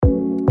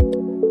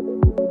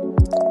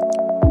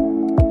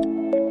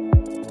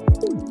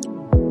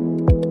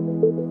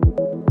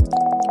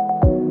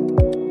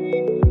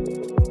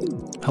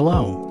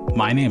Hello,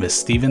 my name is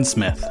Stephen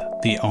Smith,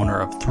 the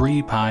owner of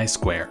 3Pi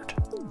Squared,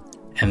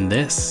 and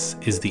this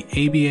is the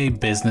ABA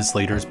Business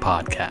Leaders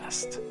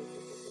Podcast.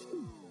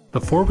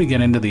 Before we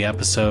get into the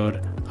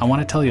episode, I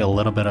want to tell you a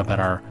little bit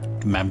about our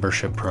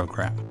membership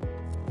program.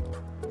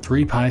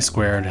 3Pi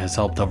Squared has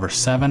helped over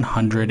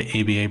 700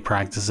 ABA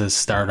practices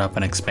start up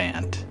and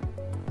expand.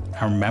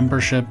 Our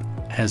membership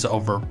has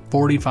over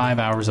 45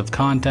 hours of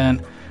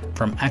content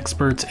from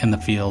experts in the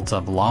fields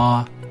of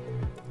law,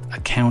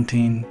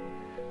 accounting,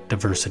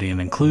 diversity and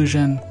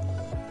inclusion,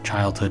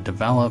 childhood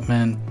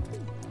development,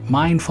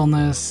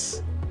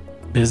 mindfulness,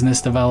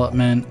 business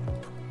development,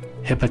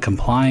 HIPAA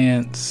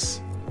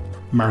compliance,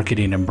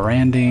 marketing and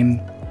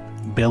branding,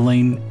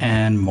 billing,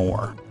 and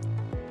more.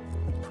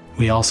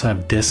 We also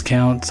have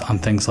discounts on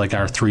things like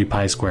our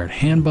 3Pi Squared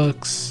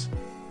handbooks,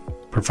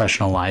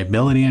 professional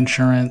liability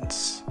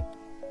insurance,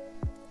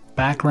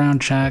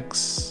 background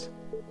checks,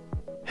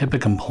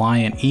 HIPAA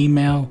compliant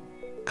email,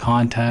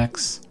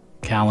 contacts,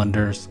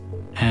 calendars,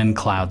 and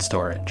cloud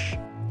storage.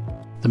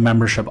 The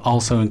membership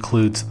also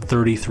includes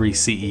 33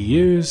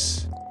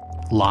 CEUs,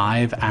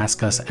 live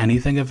Ask Us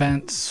Anything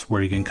events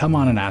where you can come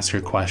on and ask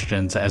your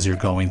questions as you're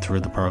going through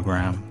the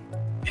program.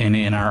 And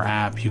in our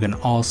app, you can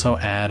also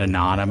add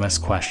anonymous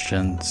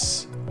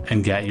questions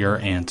and get your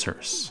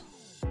answers.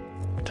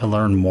 To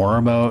learn more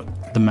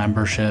about the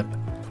membership,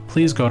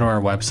 please go to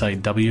our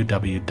website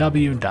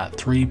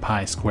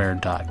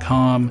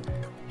www.3pisquared.com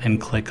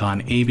and click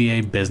on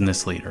ABA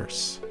Business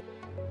Leaders.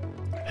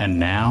 And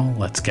now,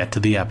 let's get to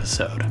the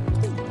episode.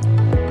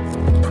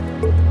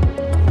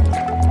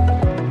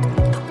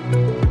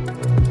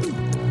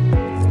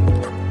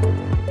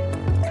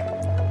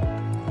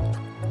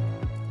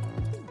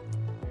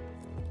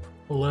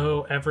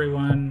 Hello,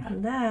 everyone.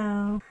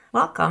 Hello.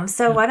 Welcome.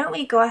 So why don't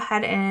we go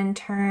ahead and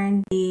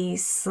turn the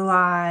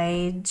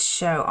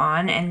slideshow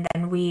on, and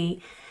then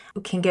we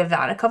can give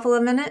that a couple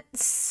of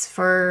minutes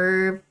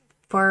for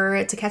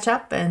it to catch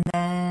up, and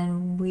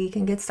then we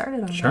can get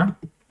started on Sure. that.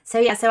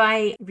 So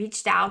I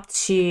reached out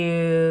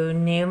to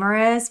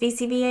numerous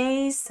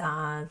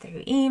BCBAs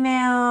through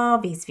email,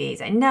 BCBAs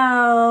I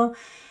know,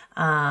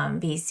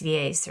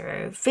 BCBAs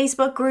through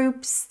Facebook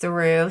groups,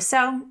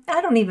 so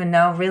I don't even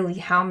know really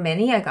how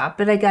many I got,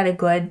 but I got a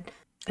good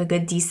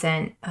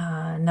decent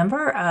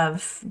number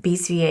of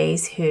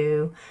BCBAs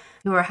who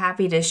are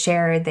happy to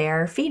share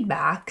their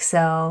feedback.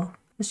 So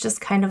it's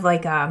just kind of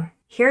like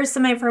here's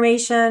some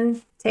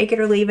information, take it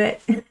or leave it.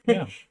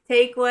 Yeah.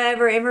 Take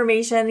whatever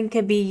information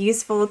could be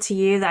useful to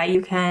you that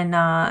you can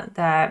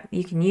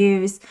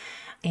use.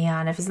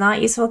 And if it's not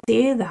useful to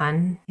you,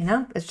 then,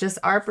 it's just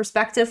our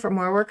perspective from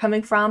where we're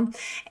coming from,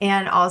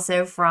 and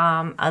also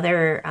from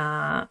other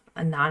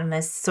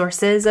anonymous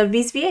sources of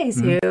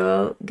BCBAs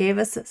who gave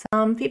us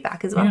some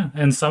feedback as well. Yeah,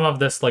 and some of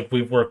this,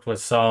 we've worked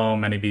with so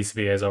many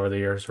BCBAs over the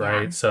years,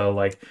 right? Yeah.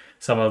 So,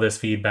 some of this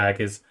feedback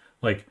is,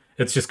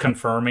 it's just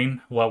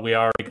confirming what we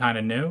already kind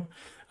of knew.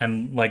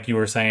 And like you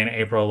were saying,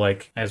 April,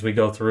 as we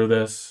go through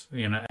this,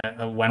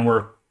 when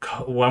we're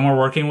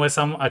working with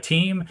a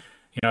team,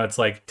 it's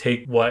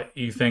take what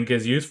you think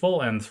is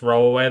useful and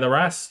throw away the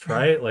rest,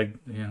 right? I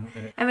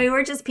mean,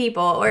 we're just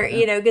people,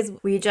 because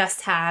we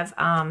just have,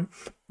 I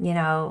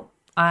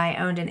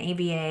owned an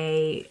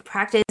ABA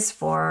practice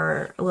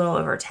for a little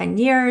over 10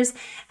 years,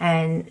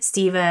 and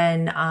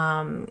Stephen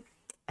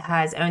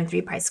has owned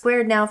 3Pi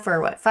Squared now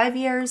for 5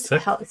 years?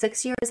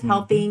 6 years,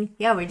 helping.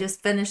 Yeah, we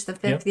just finished the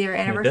 5th year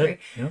anniversary.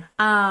 Yep.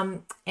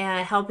 And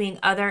helping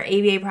other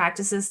ABA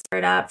practices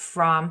start up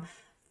from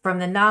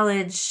the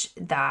knowledge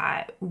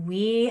that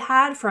we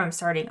had from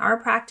starting our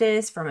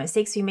practice, from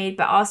mistakes we made,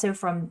 but also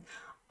from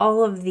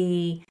all of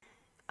the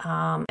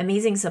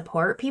amazing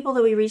support people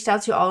that we reached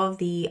out to, all of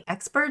the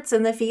experts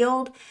in the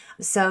field.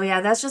 So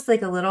yeah, that's just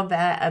a little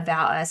bit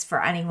about us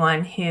for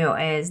anyone who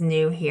is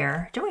new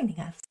here joining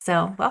us.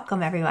 So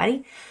welcome,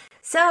 everybody.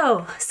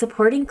 So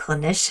supporting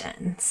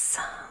clinicians.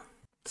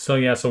 So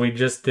we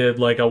just did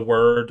a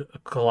word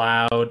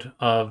cloud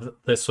of,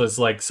 this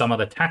was some of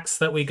the texts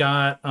that we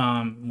got,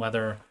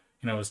 whether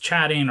it was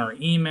chatting or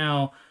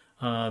email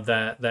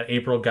that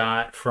April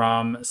got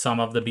from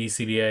some of the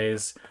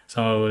BCBAs.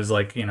 Some of it was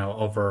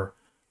over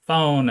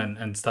phone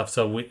and stuff.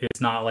 So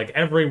it's not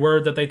every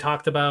word that they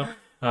talked about,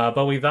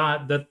 but we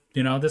thought that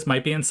this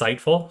might be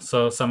insightful.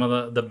 So some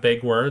of the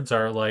big words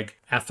are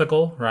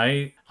ethical,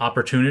 right?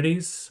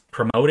 Opportunities,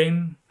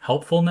 promoting,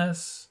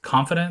 helpfulness,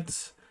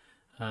 confidence.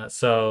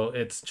 So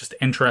it's just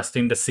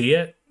interesting to see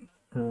it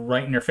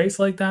right in your face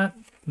like that.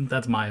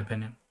 That's my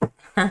opinion.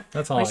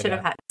 That's all. We should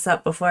have had this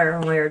up before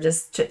when we were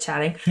just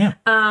chit-chatting. Yeah.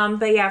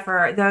 But yeah,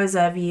 for those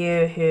of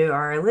you who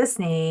are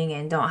listening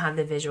and don't have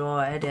the visual,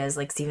 it is,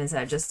 like Stephen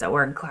said, just a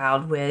word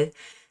cloud with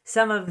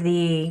some of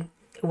the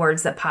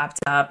words that popped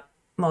up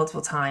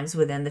multiple times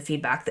within the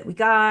feedback that we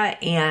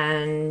got.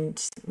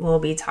 And we'll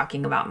be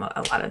talking about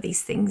a lot of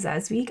these things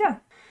as we go.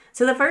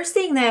 So the first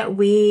thing that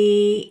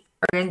we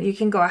you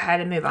can go ahead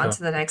and move on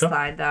to the next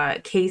slide, the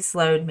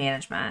caseload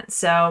management.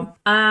 So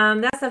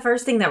that's the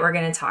first thing that we're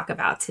going to talk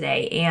about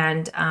today.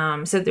 And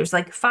so there's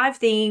like 5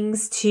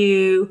 things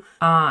to,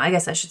 I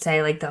guess I should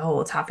say like the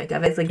whole topic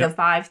of it is like the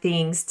 5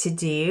 things to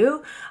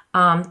do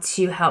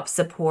to help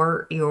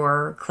support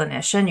your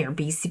clinician, your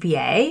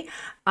BCBA.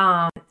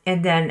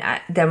 And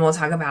then we'll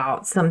talk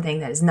about something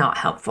that is not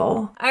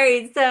helpful. All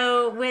right.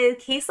 So with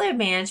caseload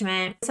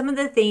management, some of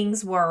the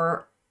things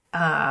were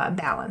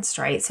balanced,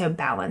 right? So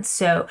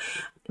balancing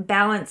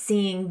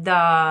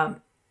the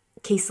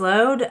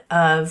caseload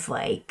of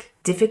like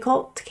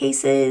difficult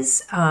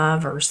cases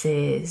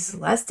versus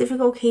less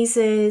difficult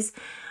cases,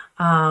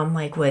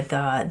 like with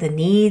the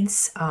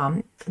needs,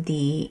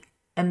 the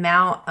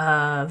amount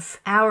of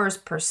hours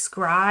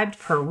prescribed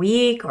per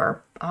week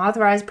or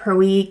authorized per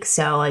week.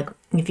 So like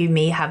if you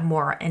may have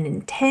more an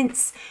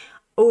intense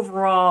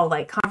overall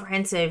like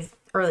comprehensive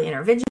early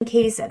intervention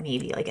case that may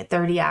be like a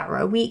 30-hour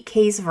a week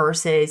case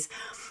versus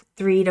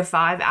 3 to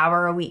 5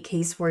 hour a week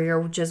case where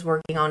you're just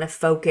working on a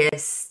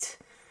focused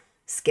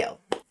skill.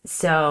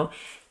 So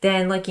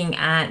then looking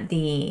at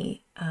the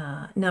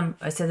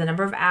the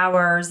number of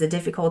hours, the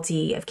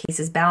difficulty of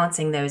cases,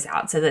 balancing those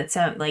out so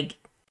that like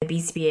the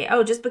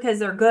BCBA, just because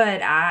they're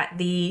good at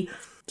the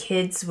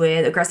kids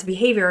with aggressive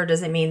behavior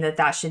doesn't mean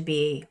that should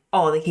be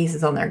all the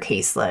cases on their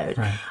caseload.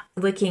 Right.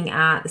 Looking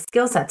at the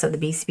skill sets of the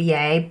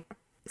BCBA,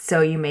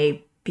 so you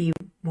may be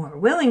more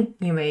willing,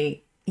 you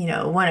may,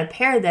 want to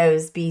pair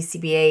those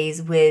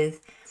BCBAs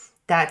with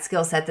that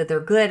skill set that they're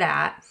good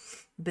at,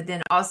 but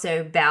then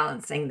also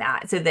balancing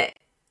that so that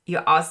you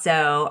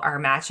also are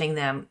matching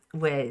them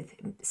with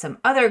some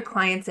other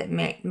clients that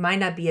might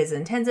not be as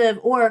intensive,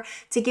 or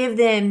to give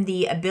them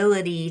the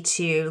ability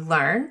to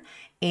learn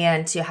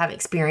and to have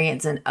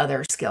experience in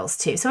other skills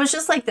too. So it's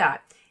just like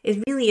that.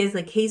 It really is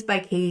a case by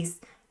case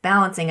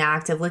balancing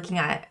act of looking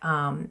at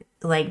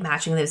like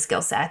matching those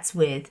skill sets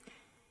with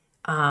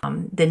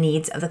the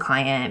needs of the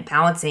client,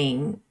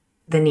 balancing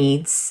the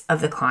needs of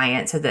the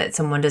client so that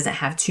someone doesn't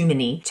have too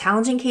many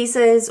challenging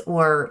cases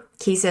or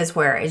cases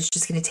where it's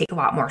just going to take a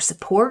lot more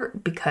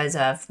support because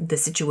of the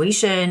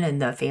situation and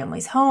the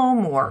family's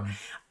home, or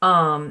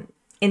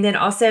and then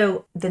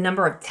also the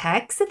number of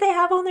techs that they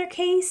have on their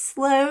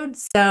caseload.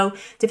 So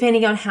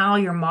depending on how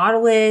your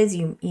model is,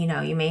 you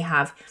may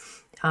have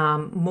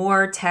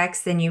more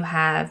techs than you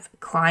have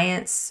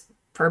clients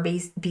for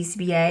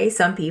BCBA.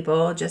 Some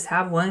people just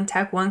have one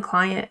tech, one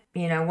client,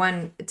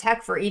 one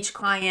tech for each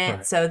client.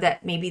 Right. So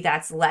that maybe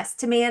that's less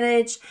to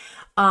manage.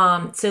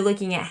 So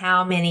looking at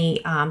how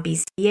many how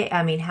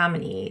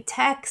many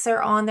techs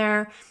are on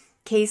their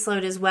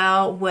caseload as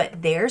well,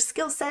 what their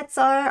skill sets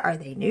are. Are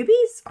they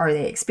newbies? Are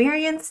they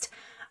experienced?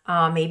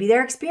 Maybe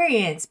they're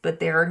experienced, but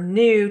they're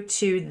new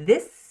to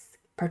this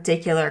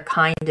particular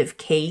kind of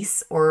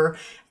case or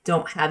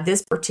don't have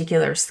this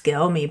particular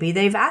skill. Maybe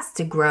they've asked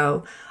to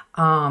grow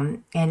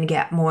and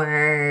get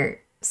more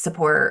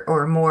support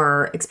or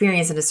more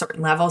experience at a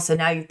certain level. So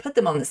now you've put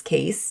them on this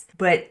case,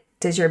 but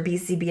does your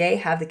BCBA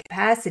have the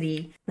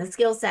capacity, the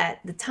skill set,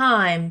 the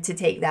time to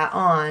take that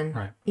on?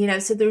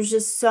 Right. So there's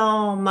just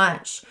so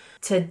much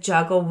to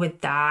juggle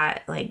with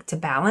that, like to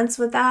balance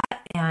with that.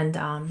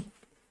 And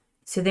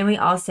so then we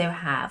also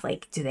have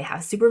do they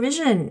have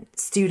supervision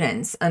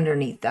students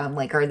underneath them?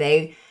 Like, are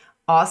they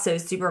also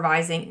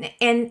supervising?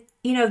 And,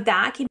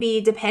 that can be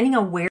depending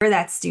on where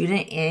that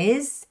student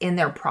is in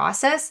their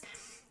process.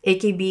 It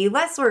could be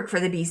less work for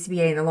the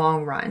BCBA in the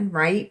long run,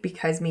 right?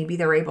 Because maybe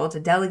they're able to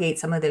delegate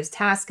some of those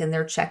tasks and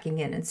they're checking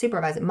in and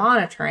supervising,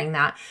 monitoring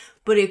that.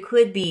 But it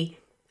could be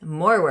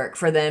more work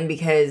for them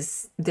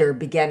because they're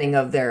beginning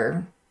of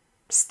their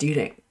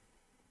student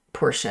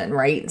portion,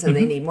 right? So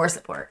they need more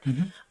support.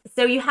 Mm-hmm.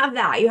 So you have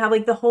that. You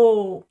have the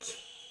whole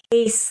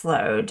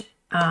caseload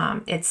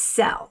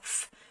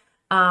itself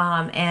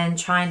and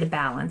trying to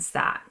balance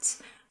that.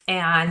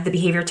 And the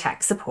behavior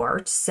tech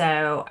support.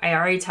 So I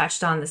already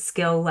touched on the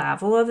skill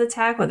level of the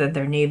tech, whether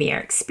they're newbie or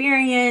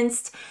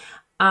experienced,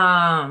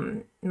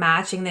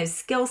 matching those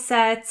skill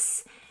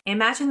sets and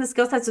matching the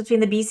skill sets between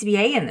the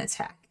BCBA and the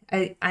tech.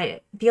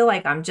 I feel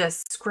like I'm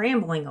just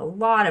scrambling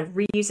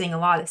reusing a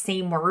lot of the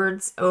same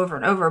words over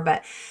and over,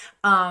 but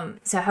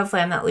so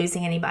hopefully I'm not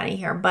losing anybody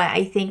here. But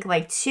I think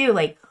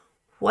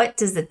what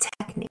does the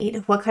tech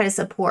need? What kind of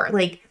support?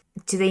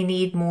 Do they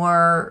need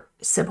more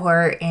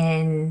support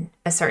in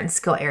a certain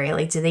skill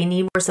area? Do they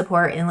need more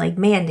support in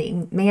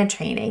man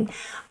training?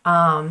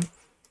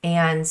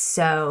 And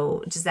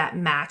so does that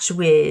match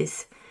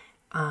with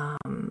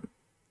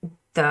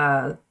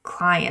the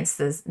clients,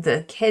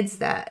 the kids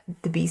that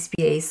the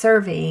BCBA is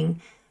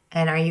serving?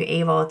 And are you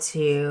able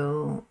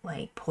to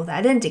pull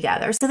that in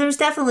together? So there's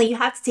definitely, you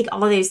have to take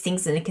all of those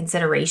things into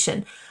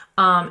consideration.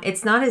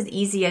 It's not as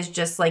easy as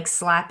just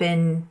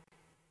slapping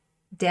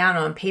down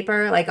on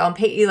paper,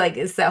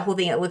 it's that whole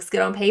thing. It looks good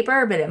on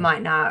paper, but it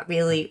might not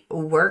really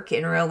work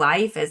in real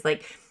life as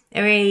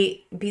right?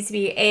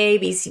 BCBA A,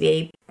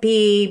 BCBA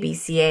B,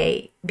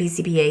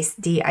 BCBA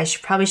D.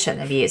 Probably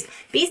shouldn't have used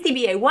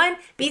BCBA 1,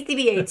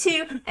 BCBA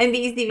 2, and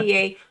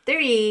BCBA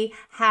 3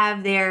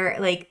 have their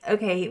like,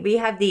 okay, we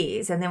have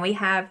these, and then we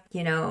have,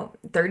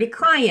 30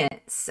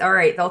 clients. All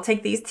right, they'll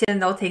take these 10,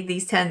 they'll take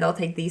these 10, they'll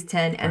take these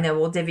 10, and then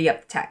we'll divvy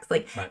up the text.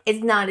 Like,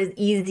 it's not as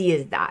easy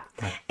as that.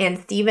 And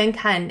Stephen,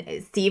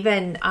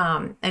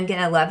 I'm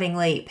gonna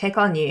lovingly pick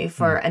on you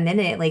for a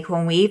minute. Like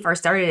when we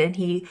first started, and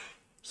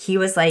he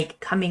was like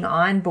coming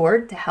on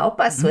board to help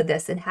us with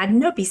this and had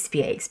no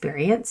BCBA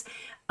experience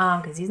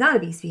because he's not a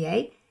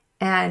BCBA,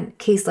 and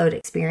caseload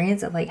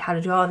experience of like how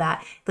to do all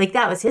that. Like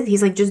that was his.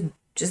 He's like,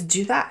 just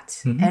do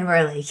that. And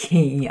we're like,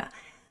 yeah,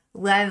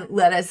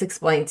 let us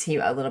explain to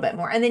you a little bit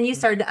more. And then you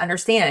started to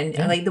understand,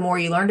 like the more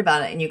you learned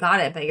about it and you got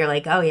it, but you're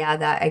like, oh yeah,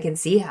 that I can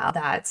see how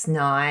that's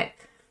not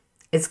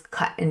as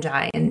cut and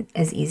dry and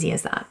as easy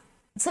as that.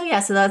 So yeah,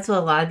 so that's what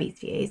a lot of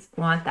BCBAs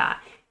want,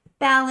 that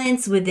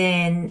balance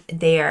within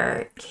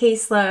their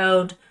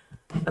caseload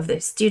of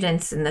the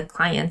students and the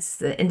clients,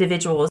 the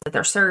individuals that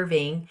they're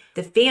serving,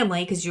 the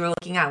family, because you're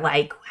looking at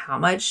like how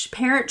much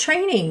parent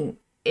training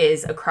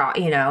is across,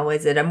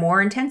 is it a more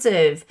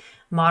intensive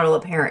model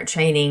of parent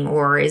training,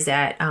 or is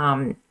that,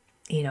 a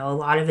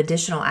lot of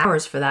additional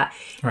hours for that.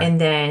 Right.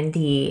 And then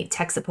the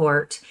tech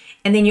support.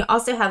 And then you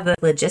also have the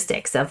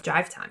logistics of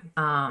drive time.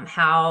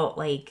 How,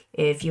 like,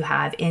 if you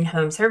have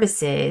in-home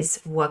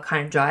services, what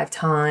kind of drive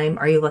time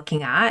are you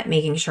looking at?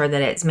 Making sure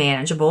that it's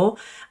manageable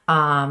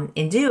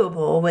and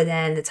doable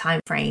within the time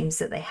frames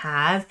that they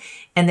have.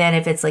 And then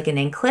if it's like an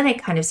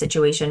in-clinic kind of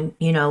situation,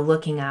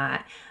 looking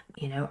at,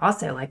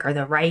 also like, are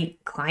the right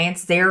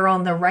clients there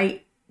on the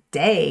right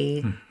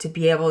day to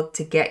be able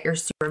to get your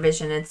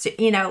supervision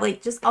and,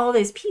 like just all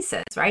those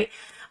pieces, right?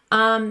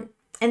 And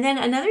then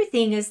another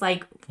thing is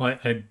like, well,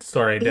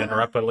 sorry to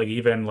interrupt, but like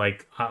even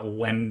like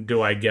when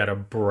do I get a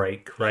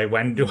break, right?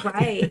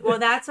 Right. Well,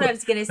 that's what I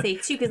was gonna say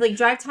too, because like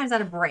drive time's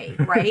not a break,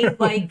 right?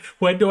 Like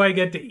when do I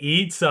get to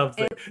eat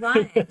something? It's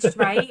lunch,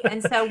 right?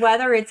 And so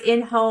whether it's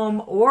in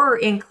home or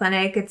in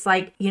clinic, it's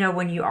like,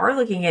 when you are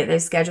looking at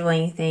those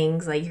scheduling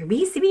things, like your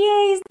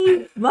BCBAs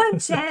need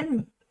lunch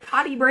and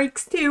potty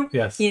breaks too.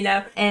 Yes.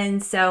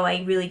 And so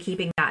like really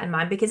keeping that in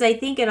mind, because I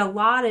think in a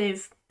lot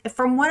of,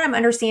 from what I'm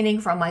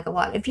understanding from like a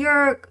lot of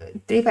your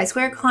 3 Pi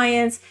Squared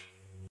clients,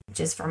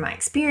 just from my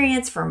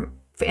experience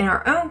in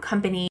our own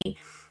company,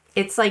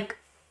 it's like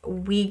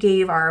we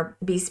gave our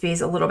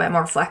BCBAs a little bit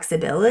more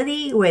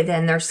flexibility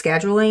within their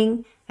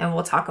scheduling. And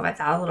we'll talk about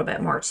that a little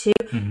bit more too.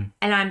 Mm-hmm.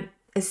 And I'm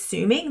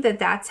assuming that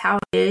that's how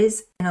it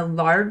is in a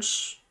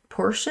large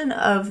portion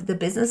of the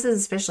businesses,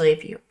 especially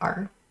if you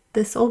are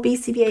the sole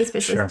BCBA,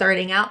 especially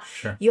starting out,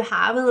 you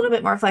have a little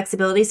bit more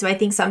flexibility. So I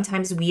think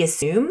sometimes we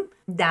assume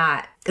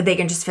that they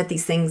can just fit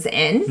these things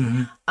in.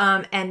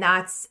 Mm-hmm. And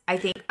that's, I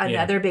think,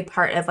 another big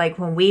part of like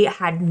when we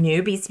had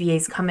new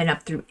BCBAs coming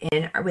up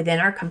within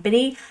our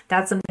company,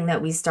 that's something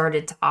that we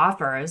started to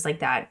offer. It was like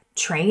that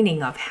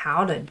training of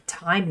how to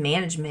time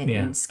management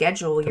and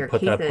schedule your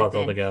cases. Put that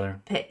puzzle together.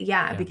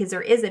 Because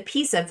there is a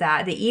piece of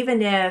that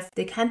even if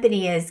the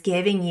company is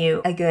giving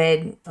you a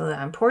good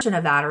portion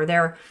of that, or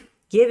they're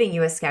giving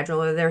you a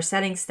schedule, or they're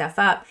setting stuff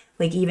up,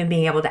 like even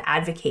being able to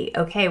advocate,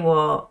 okay,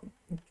 well,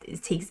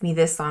 it takes me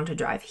this long to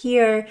drive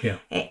here.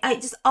 I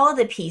just all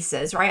the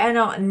pieces, right? I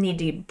don't need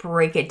to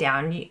break it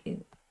down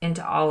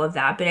into all of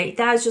that, but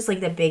that's just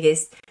like the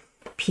biggest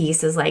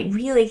piece, is like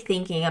really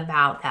thinking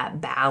about that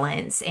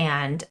balance.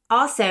 And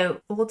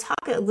also we'll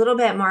talk a little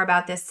bit more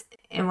about this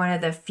in one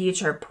of the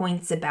future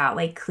points about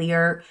like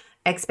clear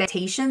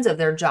expectations of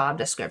their job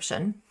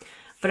description,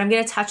 but I'm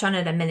going to touch on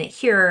it a minute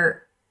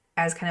here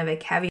as kind of a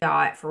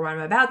caveat for what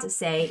I'm about to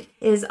say.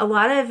 Is a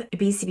lot of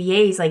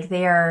BCBAs, like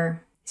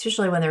they're,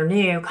 especially when they're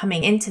new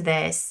coming into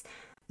this,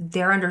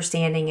 their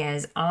understanding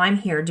is I'm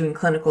here doing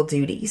clinical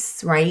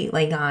duties, right?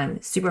 Like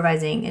I'm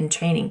supervising and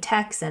training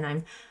techs, and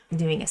I'm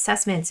doing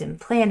assessments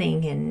and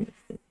planning and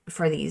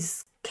for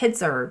these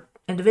kids or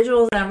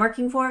individuals that I'm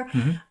working for.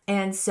 Mm-hmm.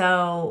 And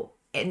so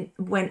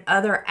when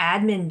other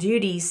admin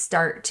duties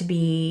start to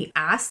be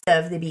asked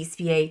of the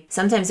BCBA,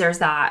 sometimes there's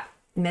that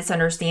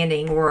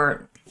misunderstanding,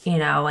 or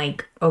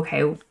like,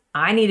 okay,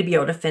 I need to be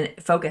able to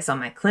focus on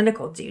my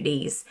clinical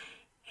duties,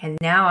 and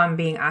now I'm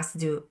being asked to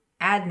do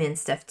admin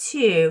stuff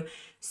too.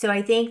 So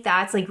I think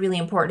that's like really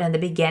important in the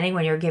beginning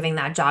when you're giving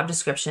that job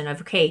description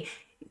of, okay,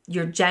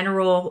 your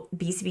general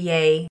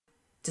BCBA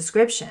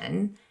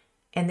description,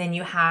 and then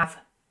you have,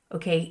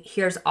 okay,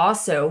 here's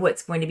also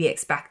what's going to be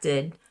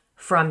expected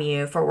from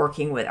you for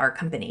working with our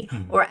company.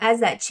 Mm-hmm. Or as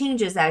that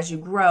changes, as you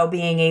grow,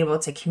 being able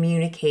to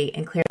communicate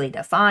and clearly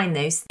define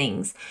those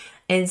things.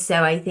 And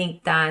so I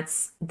think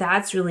that's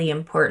really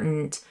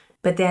important.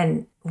 But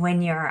then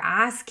when you're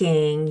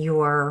asking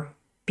your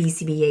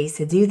BCBAs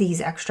to do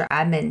these extra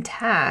admin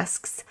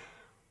tasks,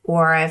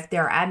 or if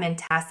there are admin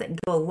tasks that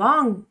go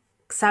along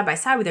side by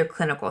side with your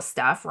clinical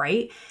stuff,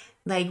 right?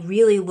 Like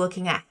really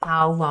looking at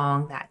how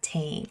long that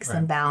takes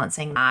and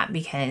balancing that,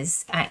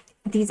 because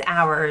these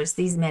hours,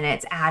 these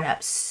minutes add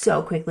up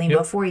so quickly. And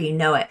before you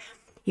know it,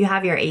 you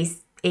have your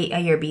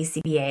your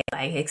BCBA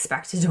like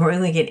expected to work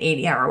like an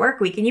 80-hour work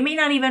week, and you may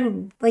not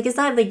even like, it's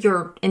not like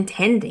you're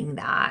intending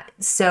that.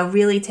 So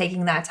really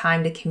taking that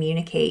time to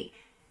communicate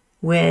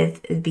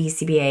with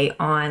BCBA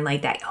on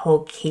like that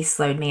whole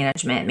caseload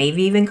management,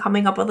 maybe even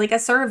coming up with like a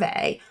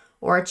survey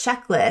or a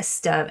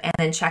checklist of, and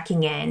then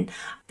checking in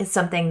is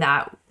something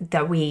that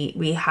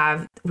we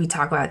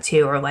talk about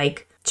too, or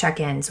like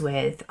check-ins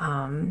with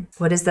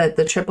what is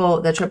the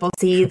triple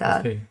C,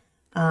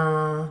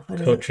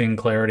 coaching,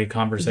 clarity,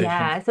 conversation.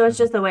 Yeah, so it's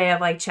just a way of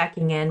like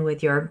checking in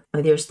with your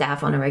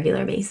staff on a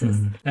regular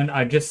basis. And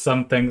I just,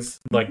 some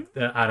things like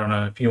I don't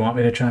know if you want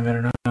me to chime in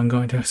or not. I'm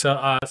going to. So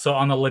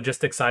on the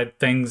logistics side,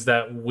 things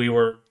that we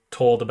were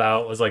told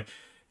about was like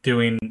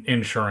doing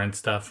insurance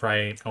stuff,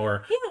 right?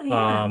 Or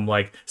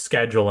like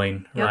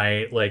scheduling,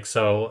 right? Like,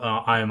 so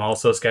I'm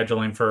also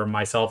scheduling for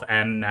myself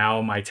and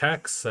now my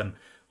techs, and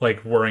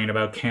like worrying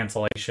about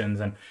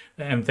cancellations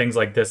and things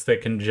like this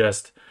that can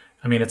just,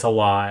 I mean, it's a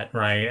lot,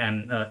 right?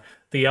 And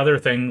the other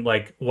thing,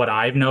 like what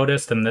I've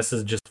noticed, and this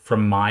is just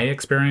from my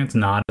experience,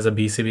 not as a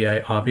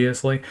BCBA,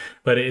 obviously,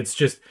 but it's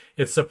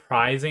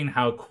surprising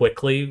how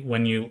quickly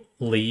when you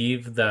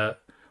leave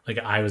like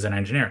I was an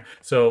engineer.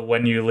 So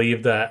when you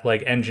leave that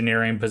like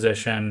engineering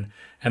position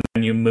and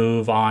then you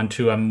move on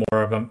to a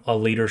more of a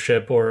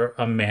leadership or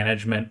a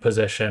management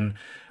position,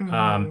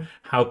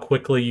 how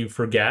quickly you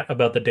forget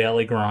about the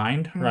daily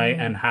grind, right?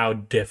 And how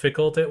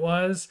difficult it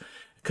was,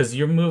 because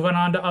you're moving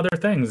on to other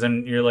things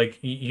and you're like,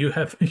 you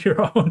have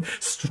your own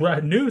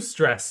new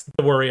stress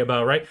to worry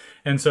about, right?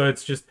 And so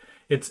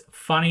it's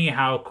funny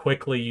how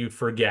quickly you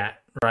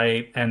forget,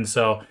 right? And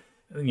so,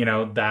 you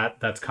know,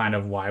 that's kind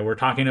of why we're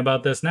talking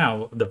about this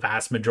now. The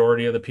vast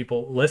majority of the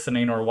people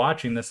listening or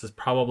watching this is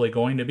probably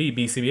going to be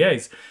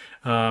BCBAs.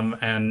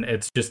 And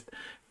it's just,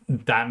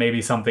 that may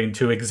be something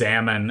to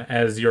examine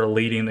as you're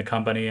leading the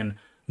company and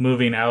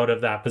moving out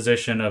of that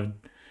position of,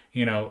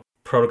 you know,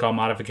 protocol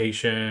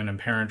modification and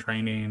parent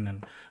training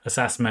and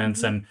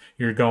assessments, and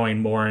you're going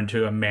more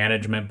into a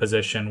management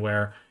position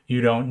where you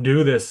don't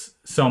do this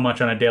so much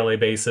on a daily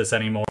basis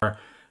anymore,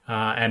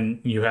 and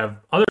you have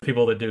other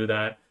people to do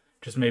that.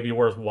 Just maybe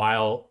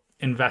worthwhile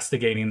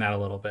investigating that a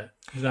little bit.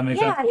 Does that make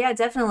sense? Yeah,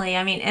 definitely.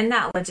 I mean, in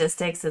that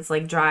logistics, it's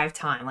like drive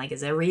time. Like,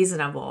 is it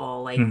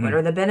reasonable? Like, what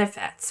are the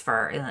benefits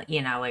for,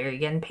 you know, like, are you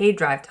getting paid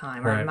drive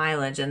time or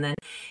mileage? And then,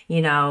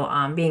 you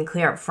know, being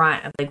clear up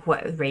front of like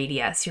what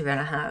radius you're going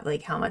to have,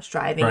 like how much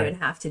driving you would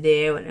have to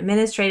do, and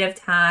administrative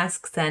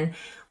tasks, and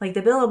like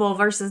the billable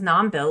versus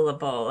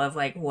non-billable of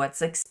like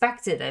what's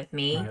expected of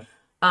me.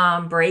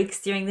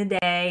 Breaks during the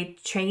day,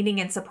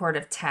 training and support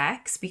of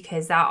techs,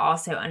 because that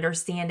also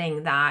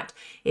understanding that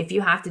if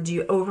you have to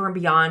do over and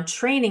beyond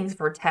trainings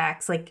for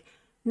techs, like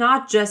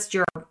not just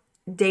your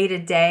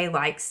day-to-day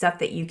like stuff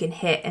that you can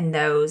hit in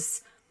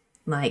those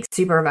like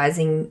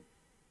supervision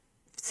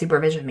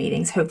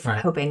meetings,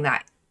 hoping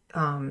that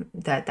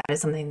that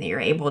is something that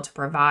you're able to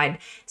provide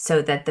so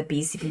that the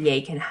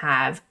BCBA can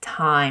have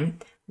time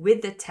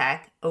with the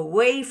tech,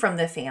 away from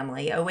the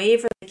family, away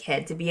from the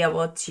kid, to be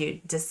able to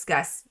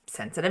discuss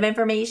sensitive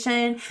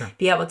information,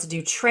 be able to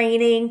do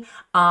training,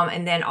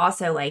 and then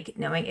also like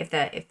knowing if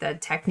the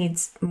tech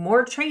needs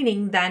more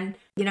training, then,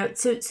 you know,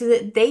 so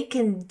that they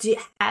can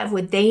have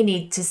what they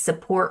need to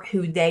support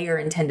who they are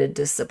intended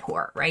to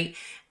support, right?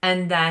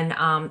 And then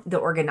the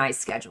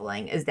organized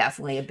scheduling is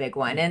definitely a big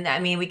one. And I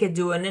mean, we could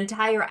do an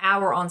entire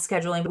hour on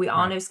scheduling. We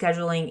all know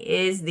scheduling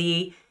is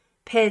the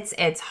pits.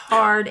 It's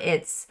hard.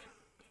 It's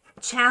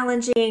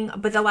challenging,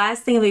 but the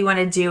last thing we want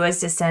to do is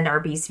to send our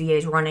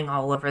BCBAs running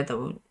all over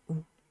the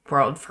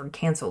world for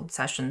canceled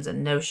sessions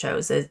and no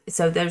shows.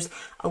 So there's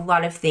a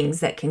lot of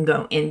things that can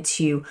go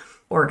into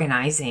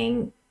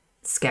organizing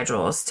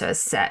schedules to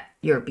set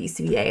your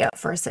BCBA up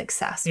for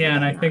success. Yeah,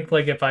 and I think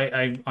like if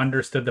I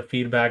understood the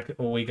feedback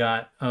we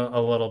got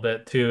a little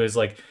bit too, is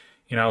like,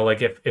 you know,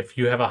 like if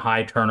you have a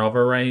high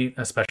turnover rate,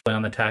 especially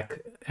on the tech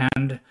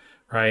end,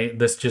 right,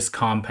 this just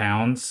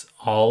compounds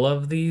all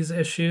of these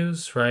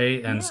issues,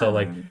 right? And so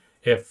like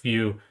if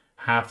you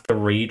have to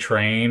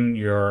retrain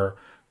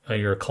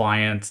your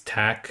client's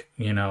tech,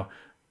 you know,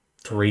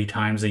 3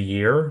 times a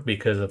year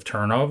because of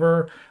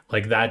turnover,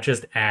 like that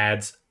just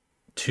adds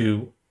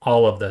to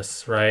all of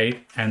this,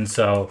 right? And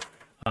so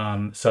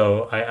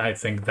I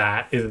think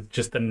that is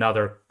just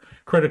another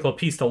critical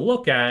piece to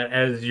look at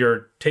as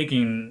you're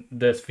taking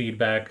this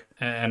feedback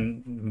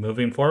and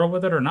moving forward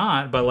with it or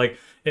not. But like,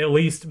 at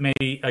least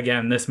maybe,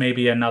 again, this may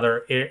be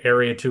another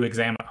area to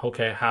examine.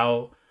 Okay,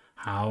 how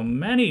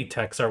many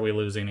techs are we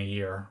losing a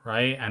year,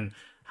 right? And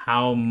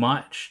how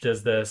much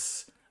does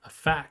this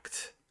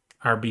affect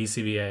our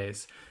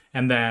BCBAs?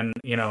 And then,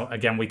 you know,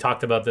 again, we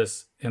talked about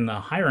this in the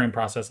hiring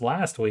process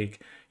last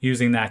week,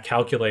 using that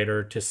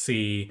calculator to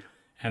see,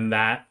 and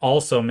that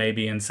also may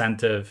be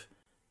incentive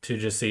to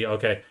just see,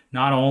 okay,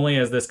 not only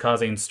is this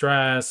causing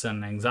stress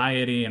and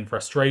anxiety and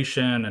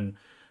frustration and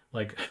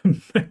like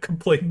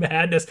complete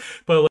madness,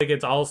 but like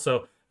it's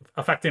also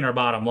affecting our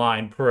bottom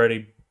line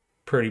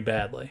pretty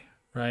badly.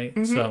 right?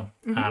 So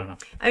I don't know.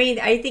 I mean,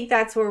 I think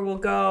that's where we'll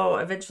go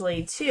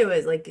eventually too.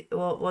 Is like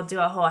we'll do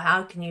a whole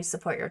how can you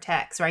support your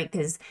techs, right?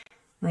 Because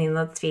I mean,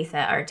 let's face it,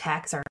 our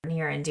techs are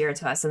near and dear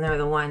to us, and they're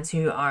the ones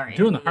who are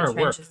doing the hard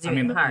work.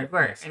 Doing the hard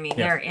work. I mean,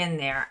 they're in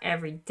there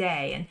every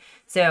day, and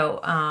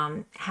so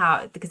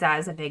how, because that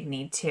is a big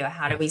need too.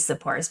 How do we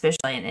support,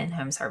 especially in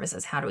in-home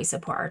services? How do we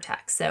support our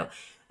techs? So,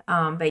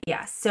 but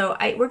yeah, so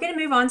we're gonna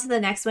move on to the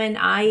next one.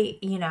 I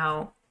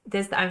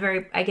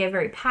get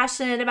very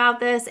passionate about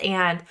this,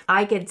 and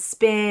I could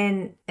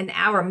spend an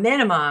hour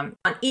minimum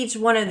on each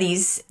one of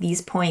these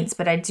points,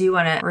 but I do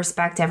want to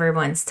respect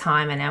everyone's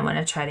time, and I want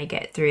to try to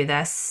get through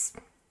this,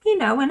 in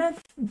a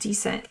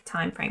decent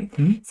time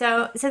frame.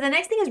 So the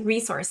next thing is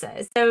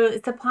resources. So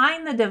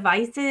supplying the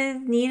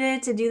devices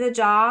needed to do the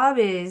job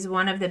is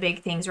one of the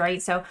big things,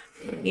 right? So,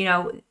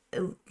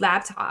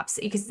 laptops,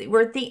 because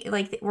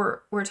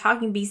we're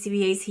talking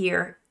BCBAs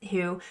here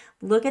who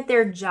look at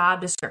their job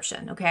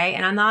description, okay?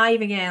 And I'm not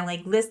even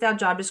gonna list out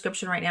job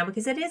description right now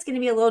because it is going to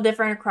be a little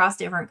different across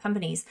different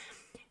companies.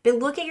 But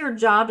look at your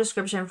job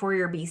description for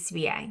your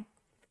BCBA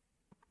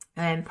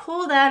and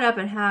pull that up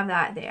and have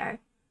that there,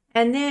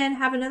 and then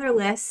have another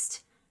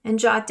list and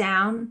jot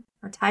down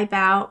or type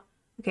out,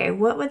 okay,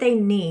 what would they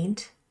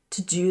need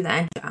to do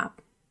that job?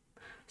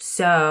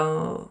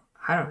 So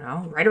I don't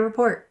know, write a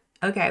report.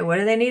 Okay, what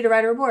do they need to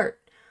write a report?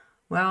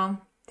 Well,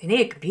 they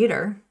need a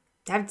computer.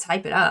 They have to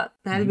type it up.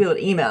 They have to be able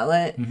to email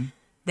it.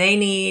 They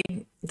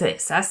need the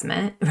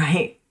assessment,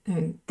 right?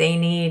 They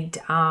need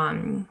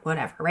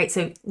whatever, right?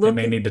 So they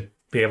may need to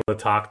be able to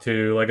talk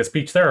to a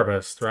speech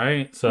therapist,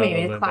 right? So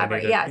maybe to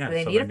collaborate. So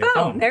they need a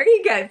phone. There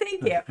you go.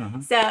 Thank you.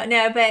 So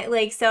no,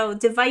 but so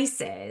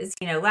devices,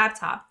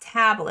 laptop,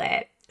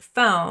 tablet,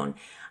 phone.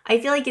 I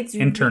feel like it's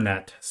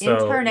internet.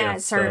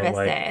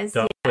 Services.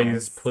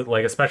 Please,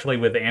 especially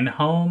with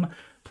in-home,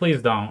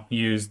 please don't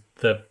use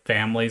the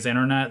family's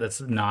internet. That's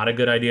not a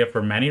good idea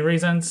for many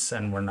reasons,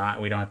 and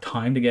we don't have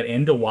time to get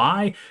into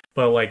why.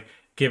 But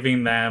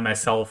giving them a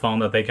cell phone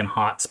that they can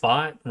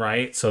hotspot,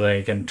 right? So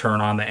they can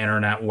turn on the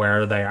internet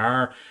where they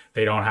are.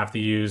 They don't have to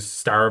use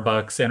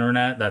Starbucks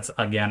internet. That's,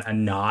 again,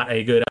 not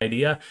a good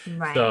idea.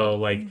 Right.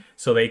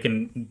 So they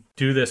can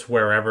do this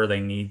wherever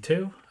they need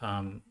to,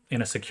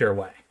 in a secure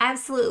way.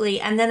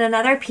 Absolutely. And then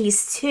another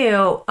piece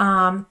too,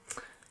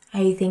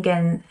 I think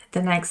in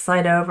the next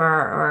slide over,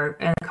 or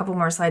in a couple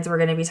more slides, we're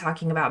going to be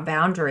talking about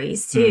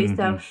boundaries too.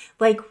 So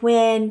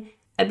when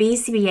a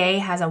BCBA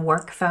has a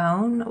work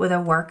phone with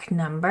a work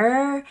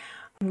number,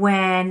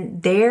 when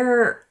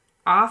they're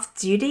off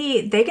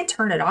duty, they can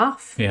turn it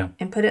off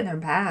and put it in their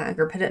bag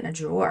or put it in a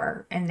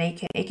drawer, and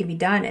it can be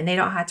done, and they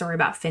don't have to worry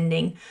about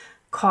fending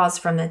calls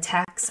from the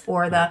techs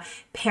or the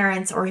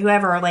parents or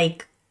whoever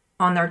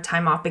on their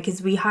time off,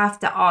 because we have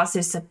to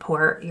also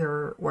support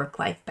your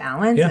work-life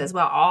balance as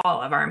well. All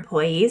of our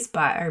employees,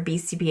 but our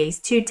BCBAs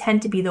too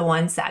tend to be the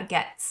ones that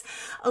gets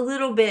a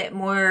little bit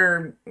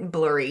more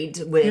blurred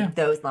with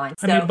those lines.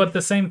 I mean, but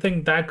the same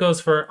thing that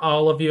goes for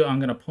all of you. I'm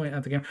going to point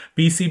at the camera.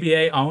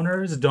 BCBA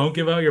owners, don't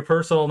give out your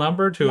personal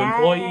number to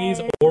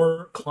employees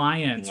or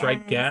clients,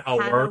 right? Get a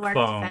work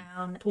phone.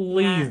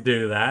 Please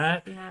do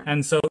that.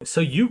 And so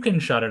you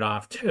can shut it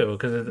off too,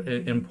 because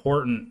it's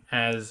important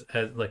as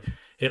it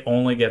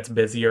only gets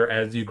busier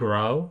as you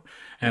grow.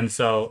 And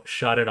so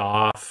shut it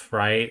off,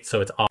 right?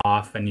 So it's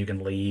off and you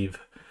can leave.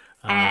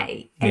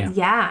 I have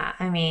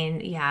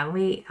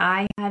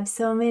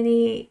so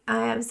many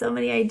ideas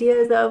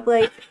of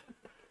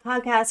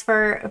podcasts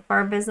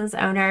for business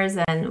owners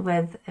and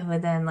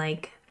within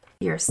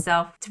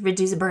yourself, to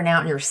reduce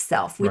burnout in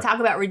yourself. We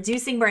talk about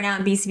reducing burnout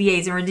in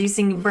BCBAs and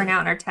reducing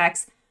burnout in our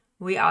techs.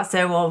 We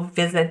also will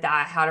visit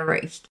that, how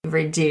to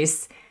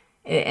reduce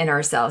in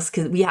ourselves,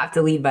 because we have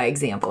to lead by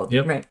example.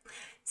 Right.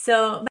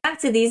 So back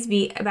to our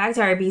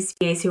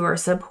BCBAs who are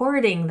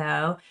supporting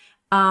though,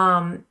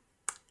 having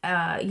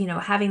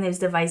those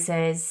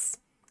devices,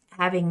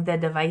 having the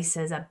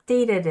devices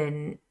updated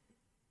and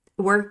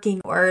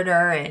working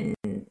order and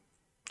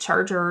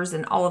chargers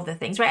and all of the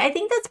things, right? I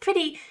think that's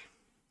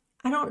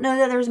I don't know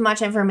that there's more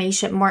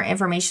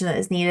information that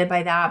is needed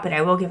by that, but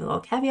I will give a little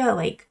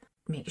caveat,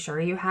 make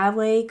sure you have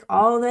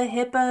all the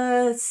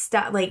HIPAA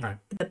stuff,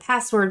 the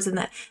passwords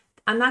and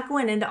I'm not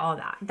going into all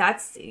that.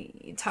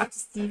 Talk to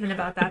Stephen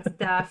about that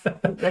stuff.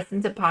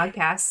 Listen to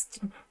podcasts,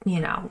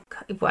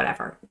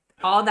 whatever.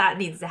 All that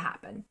needs to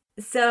happen.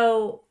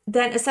 So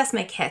then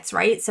assessment kits,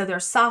 right? So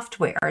there's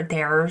software,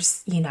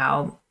 there's,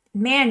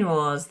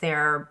 manuals,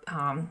 there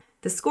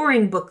the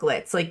scoring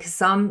booklets,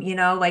 some,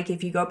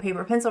 if you go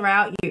paper pencil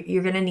route,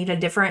 you're going to need a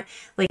different,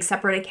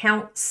 separate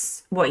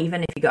accounts. Well,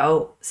 even if you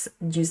go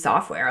use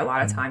software a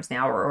lot of times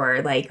now,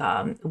 or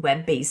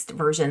web-based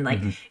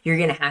version, you're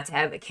going to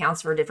have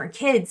accounts for different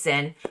kids.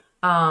 And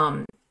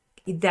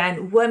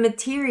then what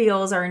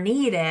materials are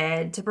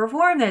needed to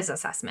perform those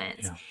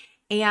assessments.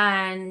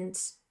 And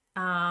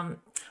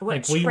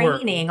what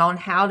training on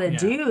how to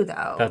do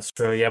those. That's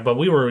true. Yeah. But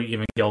we were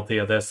even guilty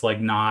of this,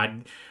 not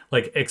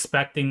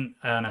expecting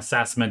an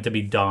assessment to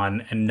be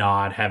done and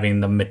not having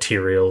the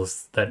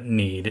materials that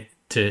need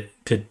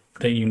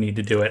that you need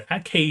to do it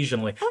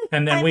occasionally.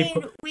 And then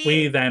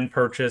we then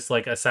purchase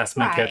like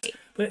assessment kits.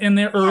 But in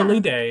the early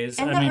days,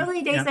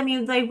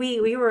 like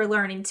we were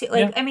learning too.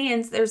 Like, I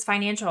mean, there's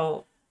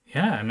financial.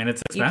 Yeah, I mean,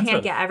 it's expensive. You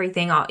can't get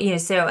everything all,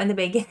 so in the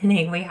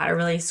beginning we had to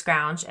really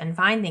scrounge and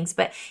find things.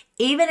 But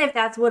even if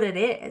that's what it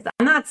is,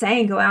 I'm not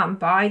saying go out and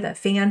buy the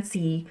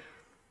fancy,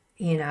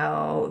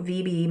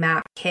 VB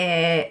map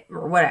kit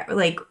or whatever.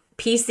 Like,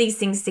 piece these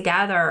things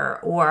together,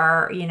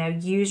 or,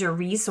 use your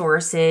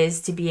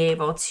resources to be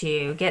able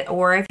to get,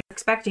 or if you're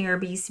expecting your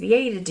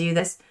BCBA to do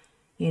this,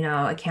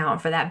 account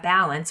for that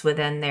balance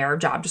within their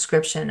job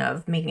description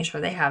of making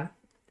sure they have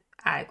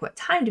adequate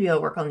time to be able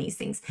to work on these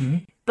things.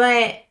 Mm-hmm.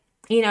 But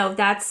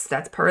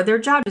that's part of their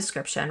job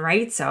description,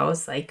 right? So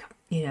it's like,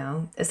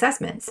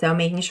 assessment. So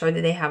making sure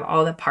that they have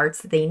all the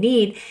parts that they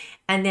need.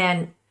 And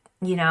then,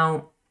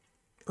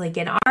 like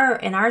in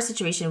our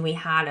situation, we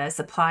had it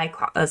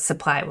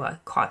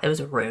was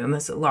a room, it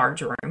was a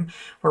large room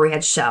where we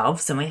had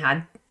shelves and we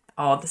had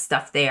all the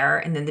stuff there.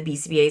 And then the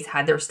BCBAs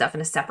had their stuff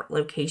in a separate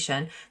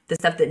location, the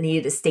stuff that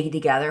needed to stay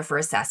together for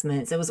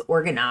assessments. It was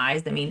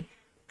organized. I mean,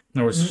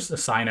 there was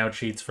sign out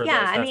sheets for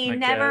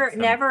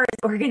never as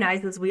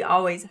organized as we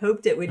always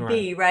hoped it would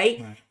be,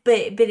 right?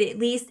 But at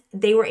least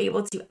they were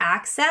able to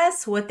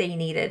access what they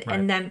needed. Right.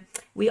 And then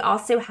we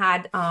also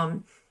had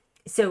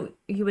so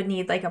you would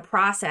need like a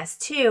process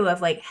too of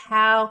like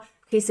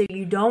so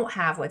you don't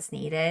have what's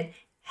needed,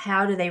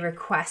 how do they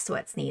request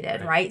what's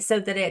needed, right? So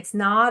that it's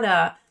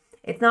not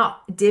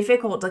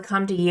difficult to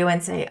come to you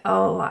and say,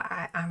 oh,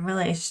 I'm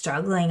really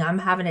struggling, I'm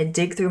having to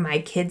dig through my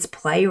kid's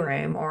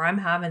playroom, or I'm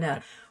having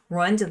to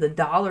run to the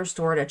dollar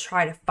store to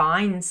try to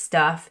find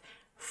stuff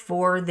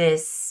for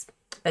this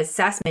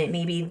assessment.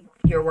 Maybe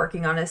you're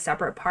working on a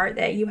separate part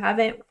that you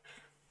haven't,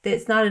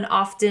 that's not an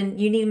often,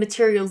 you need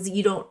materials that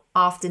you don't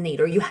often need,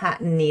 or you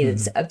hadn't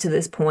needed up to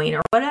this point,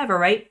 or whatever,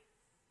 right?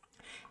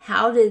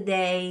 How do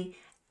they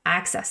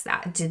access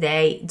that? Do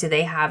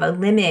they have a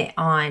limit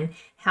on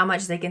how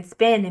much they can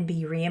spend and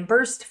be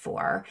reimbursed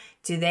for?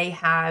 Do they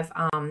have,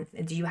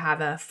 do you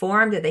have a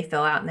form that they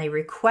fill out and they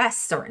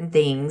request certain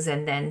things,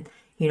 and then,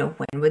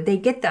 when would they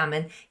get them?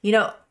 And,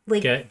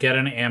 like get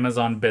an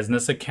Amazon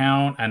business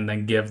account and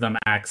then give them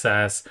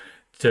access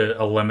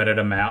to a limited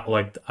amount.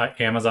 Like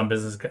Amazon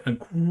Business, a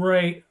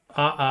great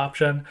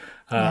option.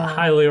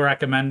 Highly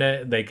recommend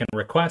it. They can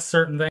request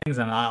certain things,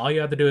 and all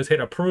you have to do is hit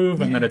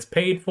approve, and then it's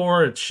paid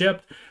for, it's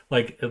shipped.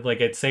 Like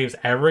it saves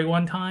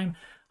everyone time.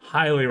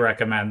 Highly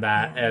recommend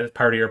that as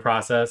part of your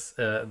process.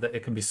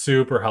 It can be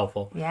super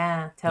helpful.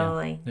 Yeah,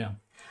 totally. Yeah.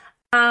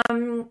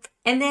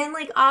 And then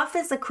like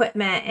office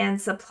equipment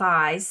and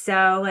supplies.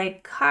 So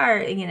like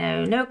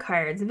note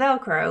cards,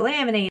 Velcro,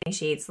 laminating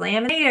sheets,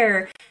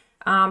 laminator,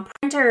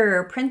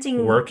 printer,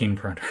 printing. Working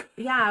printer.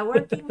 Yeah,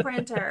 working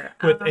printer.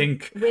 With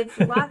ink. With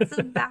lots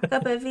of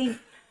backup of ink,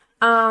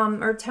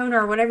 or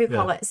toner, or whatever you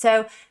call it.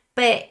 So,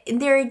 but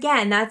there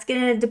again, that's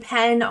going to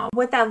depend on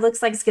what that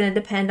looks like. It's going to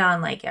depend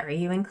on like, are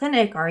you in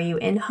clinic? Are you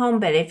in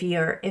home? But if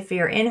you're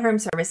in-home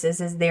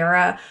services, is there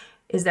a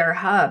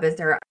hub? Is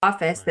there an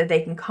office that they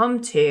can come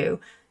to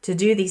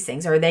do these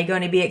things? Are they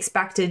going to be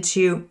expected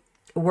to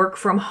work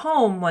from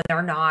home when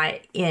they're not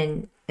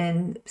in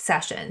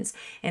sessions?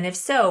 And if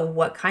so,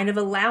 what kind of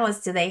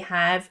allowance do they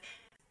have,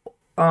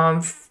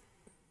 to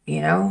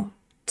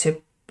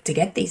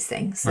get these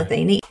things that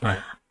they need? Right.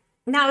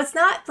 Now, it's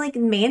not like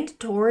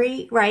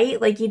mandatory,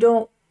 right? Like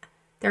there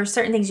are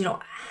certain things you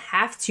don't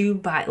have to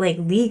buy, like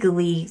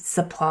legally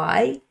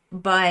supply,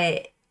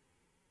 but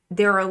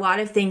there are a lot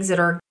of things that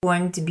are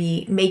going to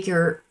be make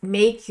your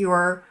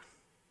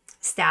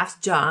staff's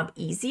job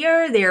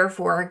easier,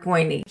 therefore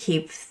going to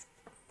keep,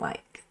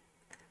 like,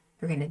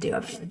 they're going to do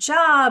a better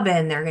job,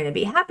 and they're going to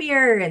be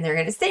happier, and they're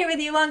going to stay with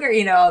you longer,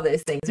 all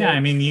those things. Yeah, I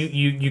mean,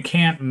 you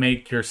can't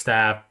make your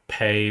staff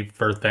pay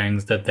for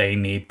things that they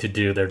need to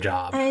do their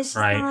job,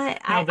 right?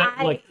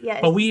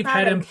 But we've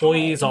had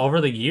employees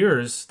over the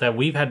years that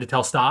we've had to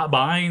tell, stop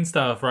buying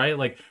stuff, right?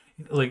 Like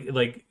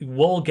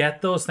we'll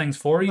get those things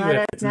for you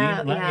if it's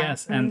needed.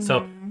 Yes. And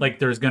so like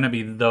there's going to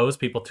be those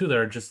people too that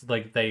are just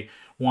like, they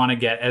want to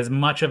get as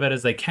much of it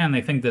as they can.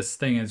 They think this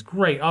thing is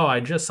great. Oh, I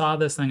just saw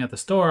this thing at the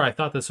store. I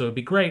thought this would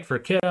be great for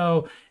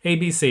kiddo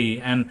ABC,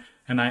 and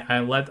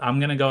I'm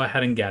going to go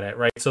ahead and get it,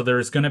 right? So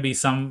there's going to be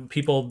some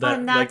people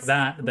that like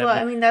that. Well,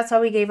 I mean, that's why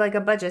we gave like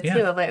a budget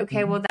too of like,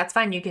 okay, well, that's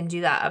fine. You can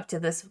do that up to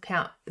this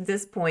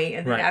point.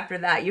 And then after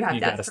that, you have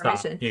to ask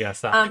permission. You got to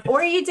stop.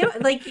 Or you do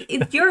it like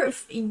it's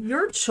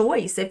your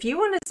choice. If you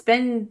want to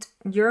spend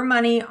your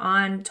money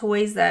on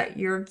toys that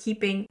you're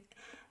keeping,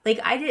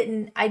 like I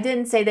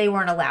didn't say they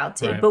weren't allowed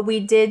to, but we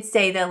did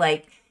say that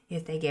like,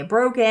 if they get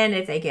broken,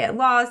 if they get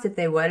lost, if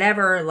they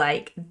whatever,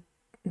 like,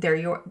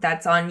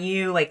 that's on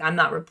you. Like, I'm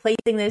not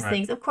replacing those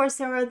things. Of course,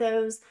 there are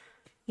those,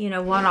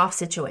 one-off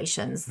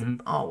situations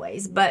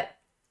always. But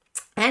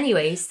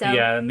anyway, so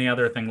yeah. And the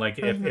other thing, like,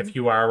 if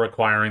you are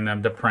requiring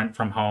them to print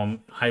from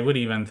home, I would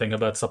even think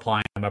about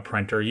supplying them a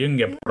printer. You can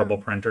get portable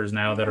printers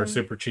now that are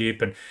super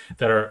cheap and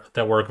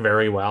that work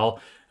very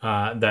well.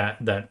 That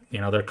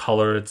their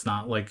color, it's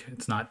not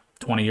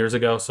 20 years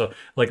ago. So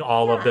like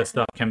all of this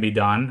stuff can be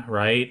done,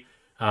 right?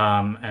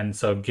 And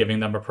so giving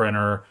them a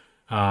printer,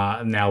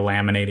 now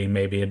laminating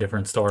may be a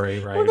different story,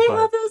 right? Well, they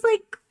have those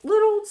like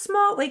little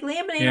small like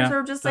laminators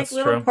or just like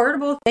little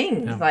portable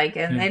things,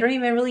 and they don't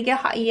even really get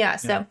hot.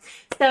 So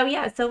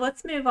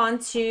let's move on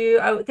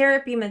to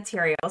therapy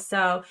materials.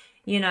 So,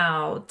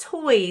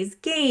 toys,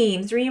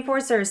 games,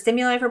 reinforcers,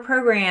 stimuli for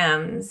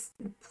programs,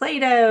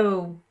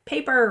 Play-Doh,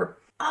 paper,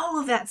 all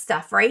of that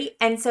stuff, right?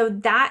 And so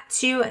that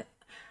too,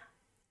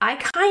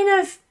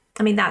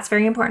 that's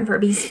very important for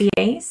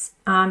BCBAs,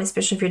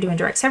 especially if you're doing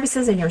direct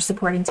services and you're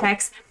supporting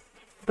techs.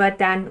 But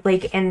then,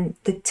 like, in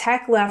the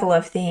tech level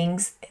of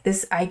things,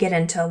 I get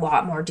into a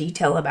lot more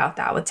detail about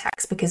that with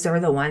techs, because they're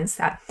the ones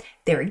that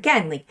give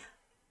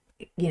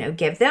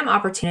them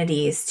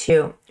opportunities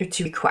to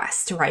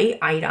request, right,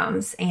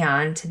 items,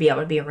 and to be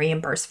able to be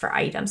reimbursed for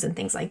items and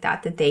things like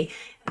that they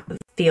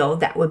feel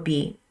that would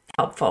be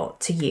helpful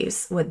to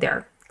use with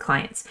their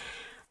clients.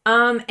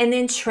 And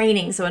then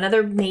training. So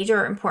another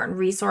major important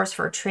resource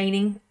for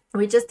training.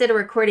 We just did a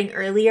recording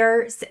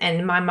earlier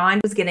and my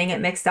mind was getting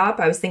it mixed up.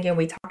 I was thinking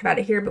we talked about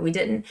it here, but we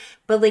didn't.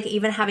 But like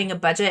even having a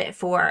budget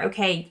for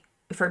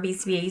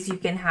BCBAs, you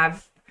can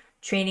have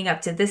training up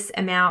to this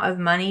amount of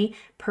money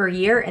per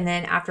year. And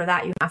then after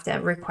that, you have to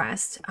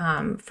request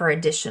for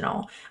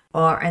additional.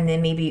 And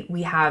then maybe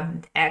we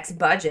have X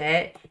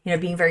budget,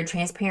 being very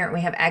transparent.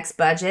 We have X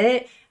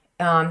budget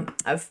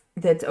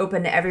that's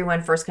open to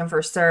everyone, first come,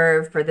 first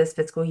serve for this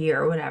fiscal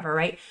year or whatever,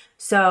 right?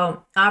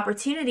 So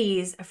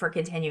opportunities for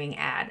continuing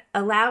ed,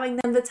 allowing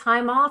them the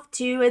time off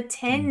to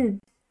attend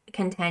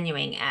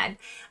continuing ed,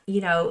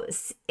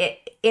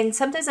 and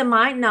sometimes it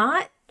might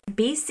not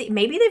be,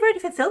 maybe they've already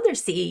fulfilled their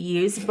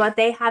CEUs, but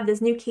they have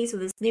this new case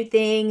with this new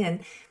thing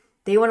and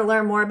they want to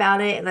learn more about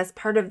it. And that's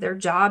part of their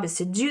job is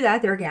to do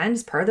that.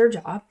 It's part of their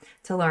job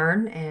to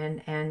learn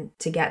and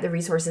to get the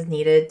resources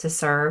needed to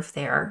serve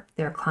their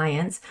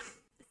clients.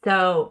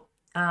 So,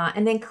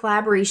 and then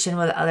collaboration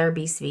with other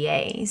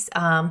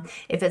BCBAs.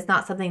 If it's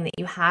not something that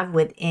you have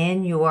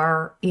within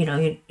your,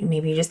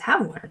 maybe you just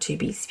have one or two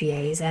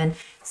BCBAs. And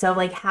so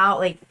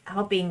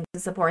helping to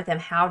support them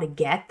how to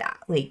get that,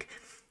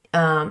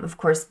 of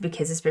course,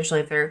 because especially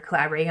if they're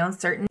collaborating on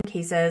certain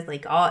cases,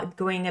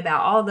 going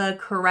about all the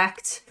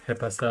correct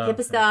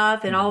HIPAA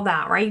stuff and all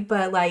that, right?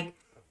 But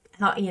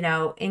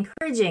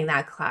encouraging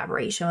that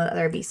collaboration with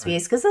other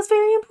BCBAs, because that's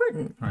very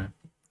important. Right.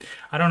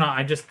 I don't know.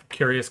 I just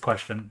curious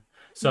question.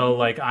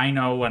 So I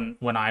know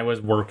when I was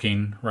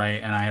working,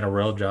 right, and I had a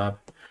real job,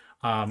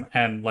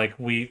 and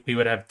we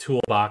would have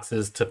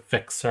toolboxes to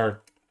fix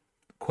our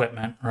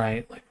equipment,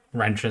 right, like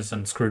wrenches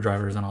and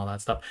screwdrivers and all that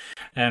stuff,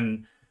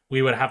 and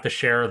we would have to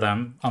share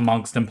them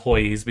amongst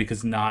employees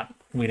because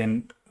we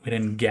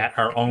didn't get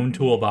our own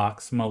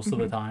toolbox most of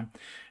the time,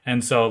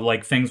 and so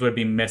things would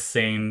be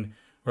missing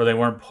or they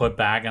weren't put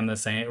back in the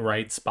same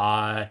right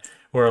spot.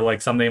 Or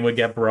something would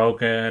get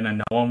broken and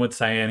no one would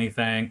say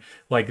anything.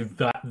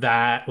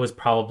 That was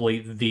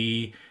probably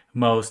the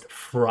most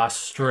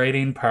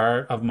frustrating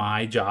part of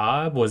my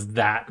job, was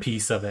that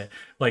piece of it.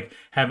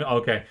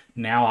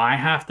 Now I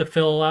have to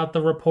fill out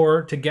the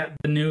report to get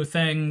the new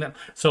thing.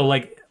 So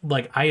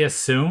I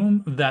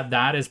assume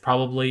that is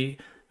probably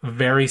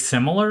very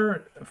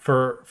similar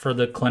for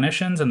the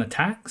clinicians and the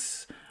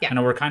techs. Yeah.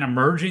 And we're kind of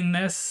merging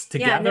this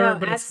together,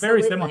 but it's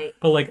very similar.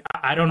 But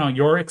I don't know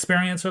your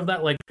experience of that.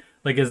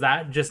 Is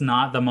that just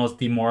not the most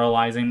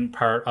demoralizing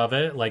part of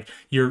it?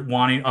 You're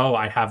wanting,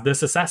 I have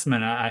this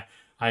assessment. I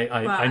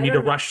need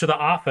to rush to the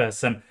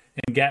office and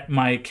get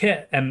my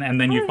kit. And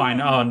then you find,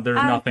 there's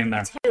nothing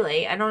there.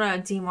 Totally. I don't know.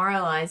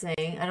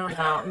 Demoralizing. I don't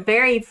know.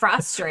 Very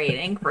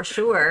frustrating for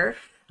sure.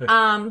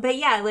 But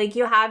yeah,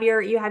 you have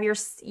your,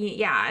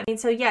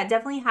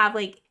 definitely have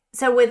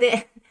so with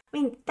it,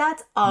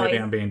 that's always.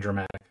 Maybe I'm being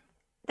dramatic.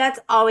 That's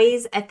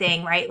always a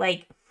thing, right?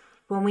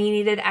 When we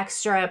needed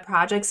extra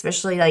projects,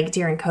 especially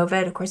during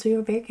COVID, of course, we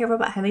were very careful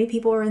about how many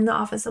people were in the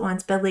office at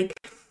once. But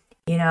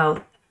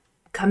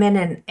come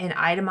in and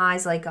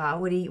itemize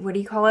what do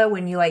you call it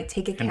when you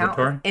take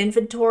account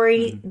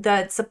inventory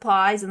the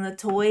supplies and the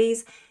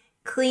toys,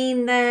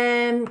 clean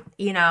them,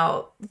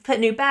 put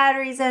new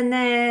batteries in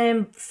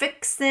them,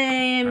 fix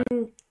them,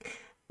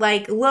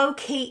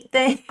 locate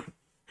them.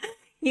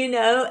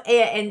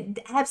 And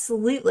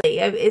absolutely,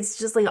 it's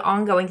just an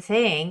ongoing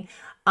thing.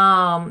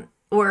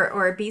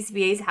 Or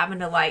BCBAs having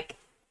to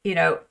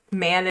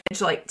manage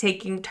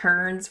taking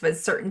turns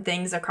with certain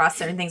things across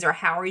certain things, or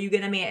how are you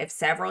going to manage if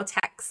several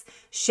techs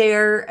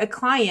share a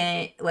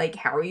client?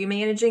 How are you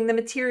managing the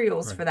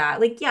materials for that?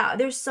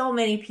 There's so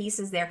many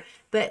pieces there,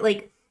 but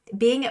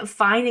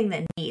finding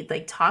the need,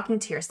 talking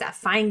to your staff,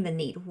 finding the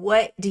need.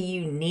 What do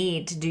you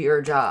need to do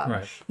your job?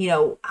 Right.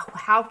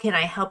 How can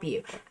I help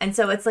you? And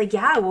so it's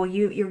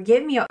you're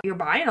giving me, you're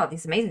buying all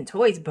these amazing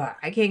toys, but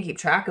I can't keep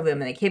track of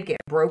them and they keep getting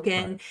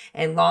broken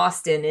and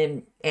lost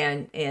in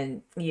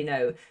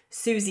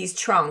Susie's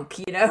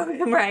trunk,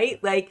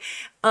 right?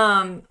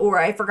 Or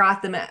I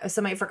forgot them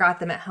somebody forgot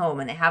them at home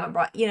and they haven't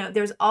brought,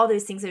 there's all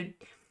those things.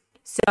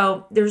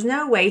 So there's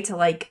no way to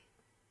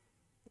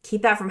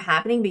keep that from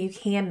happening, but you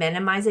can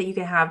minimize it. You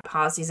can have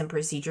policies and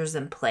procedures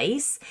in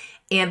place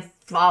and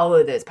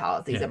follow those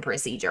policies and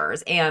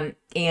procedures and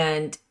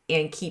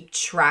keep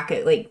track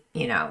of, like,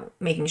 you know,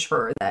 making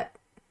sure that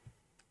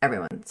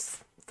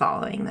everyone's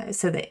following those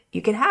so that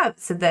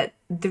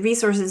the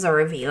resources are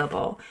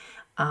available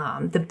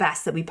the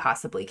best that we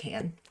possibly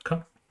can.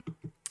 Okay.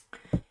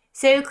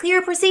 So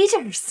clear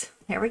procedures.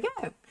 There we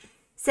go.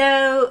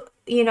 So,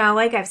 you know,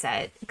 like I've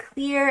said,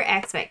 clear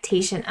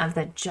expectation of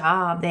the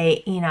job.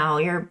 They, you know,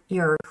 your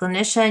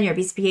clinician, your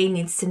BCBA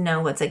needs to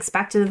know what's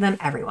expected of them.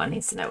 Everyone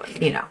needs to know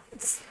it, you know.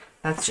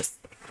 That's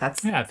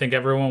yeah, I think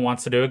everyone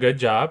wants to do a good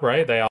job,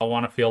 right? They all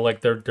want to feel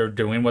like they're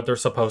doing what they're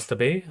supposed to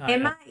be.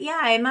 My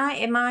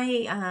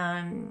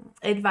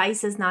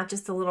advice is not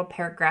just a little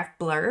paragraph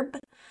blurb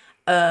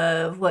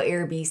of what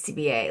your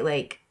BCBA,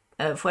 like,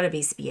 of what a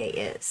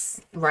BCBA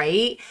is,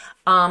 right?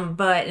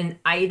 But an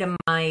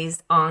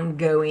itemized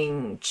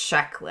ongoing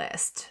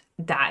checklist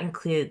that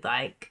include,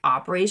 like,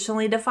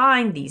 operationally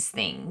define these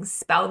things,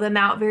 spell them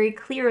out very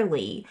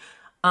clearly.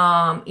 You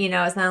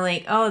know, it's not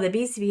like, oh, the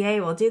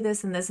BCBA will do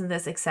this and this and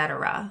this,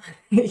 etc.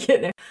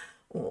 You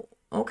know,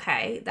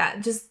 okay,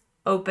 that just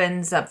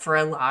opens up for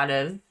a lot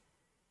of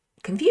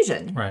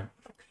confusion. Right.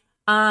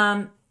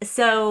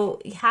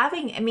 So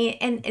having, I mean,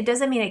 and it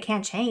doesn't mean it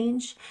can't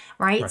change,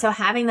 right? So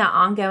having that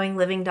ongoing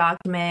living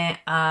document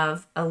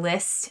of a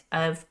list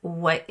of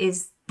what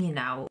is, you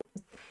know,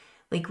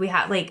 like we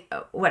have, like,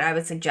 what I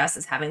would suggest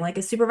is having like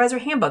a supervisor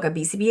handbook, a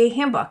BCBA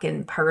handbook.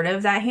 And part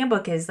of that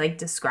handbook is like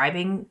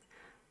describing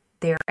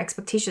their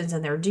expectations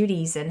and their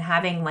duties and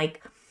having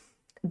like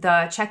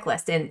the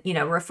checklist and, you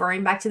know,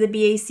 referring back to the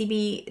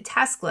BACB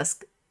task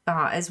list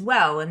as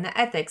well, and the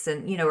ethics,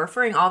 and, you know,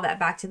 referring all that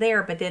back to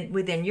there, but then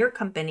within your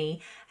company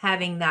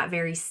having that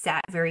very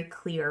set, very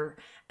clear.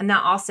 And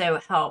that also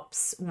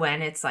helps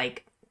when it's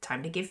like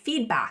time to give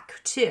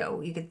feedback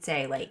too. You could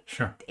say like,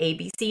 sure, A,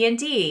 B, C, and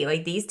D,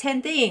 like these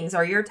 10 things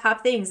are your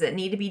top things that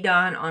need to be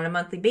done on a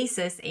monthly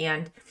basis.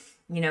 And,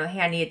 you know,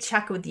 hey, I need to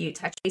check with you,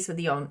 touch base with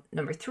you on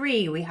number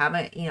 3. We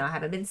haven't, you know, I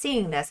haven't been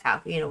seeing this.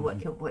 How, you know,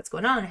 what's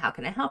going on? How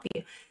can I help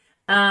you?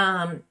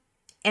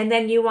 And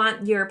then you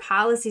want your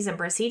policies and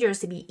procedures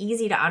to be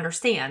easy to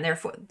understand.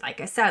 Therefore,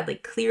 like I said,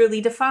 like clearly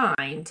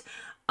defined.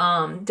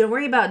 Don't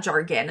worry about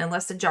jargon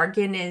unless the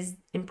jargon is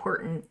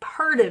important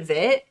part of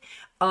it.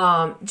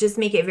 Just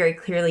make it very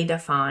clearly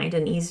defined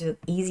and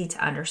easy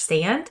to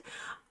understand.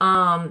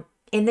 And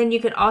then you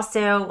could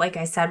also, like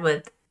I said,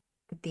 with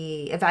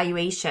the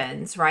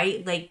evaluations,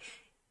 right? Like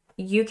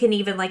you can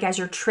even, like, as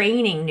you're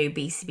training new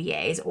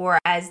BCBAs or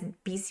as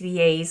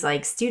BCBAs,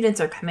 like students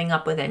are coming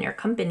up within your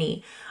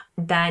company,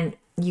 then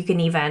you can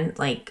even,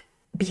 like,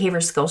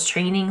 behavior skills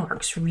training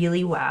works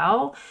really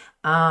well.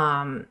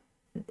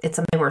 It's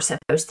something we're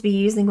supposed to be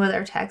using with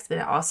our techs, but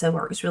it also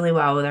works really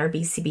well with our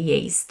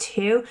BCBAs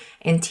too,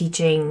 and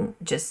teaching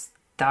just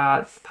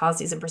the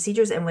policies and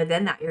procedures. And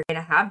within that, you're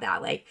going to have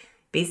that, like,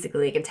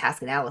 basically like a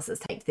task analysis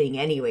type thing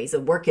anyways, a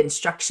work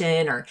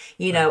instruction, or,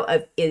 you know,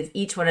 of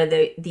each one of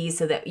these,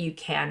 so that you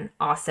can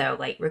also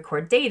like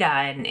record data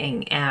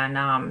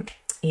and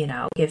you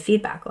know, give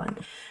feedback on.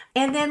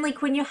 And then,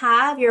 like, when you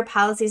have your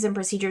policies and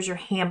procedures, your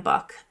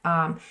handbook,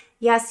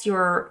 yes,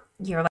 you're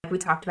like we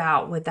talked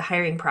about with the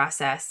hiring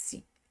process,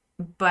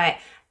 but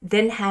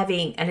then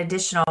having an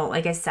additional,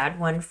 like I said,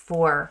 one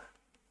for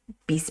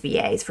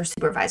BCBAs, for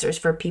supervisors,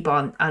 for people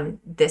on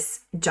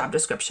this job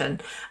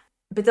description.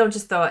 But don't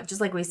just throw it, just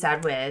like we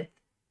said with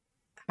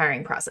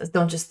hiring process,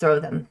 don't just throw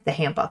them the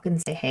handbook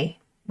and say, hey,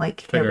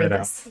 like, figure it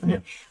out.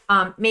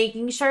 Yeah.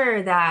 Making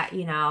sure that,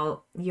 you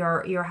know,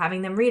 you're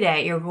having them read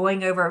it, you're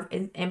going over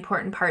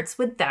important parts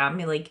with them,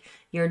 like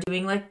you're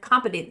doing like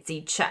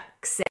competency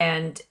checks,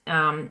 and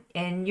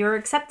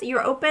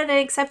you're open and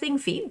accepting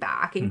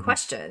feedback and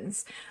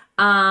questions.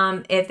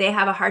 If they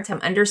have a hard time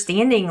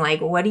understanding,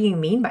 like, what do you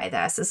mean by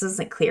this? This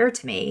isn't clear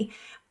to me.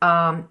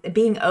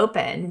 Being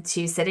open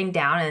to sitting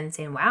down and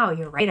saying, wow,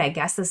 you're right, I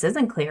guess this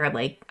isn't clear.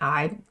 Like,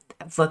 I've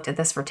looked at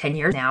this for 10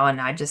 years now, and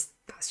that's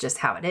just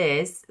how it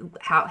is.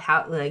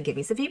 How like, give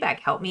me some feedback,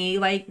 help me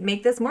like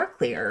make this more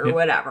clear or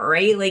whatever,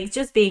 right? Like,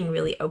 just being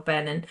really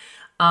open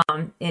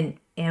and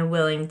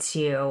willing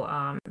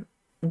to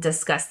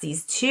discuss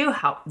these to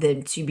help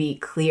them to be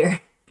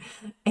clear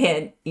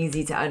and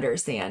easy to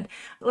understand.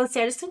 Let's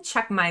see, I just want to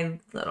check my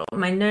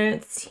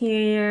notes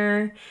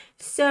here.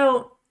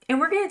 So, and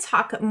we're going to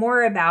talk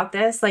more about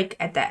this, like,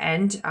 at the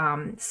end.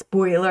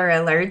 Spoiler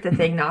alert, the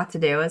thing not to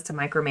do is to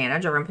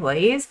micromanage our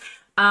employees.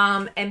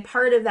 And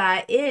part of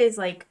that is,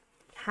 like,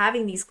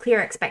 having these clear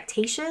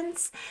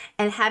expectations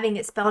and having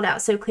it spelled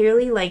out so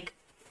clearly. Like,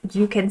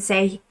 you can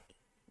say,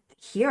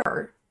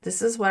 here,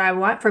 this is what I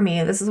want from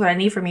you. This is what I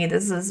need from you.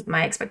 This is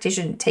my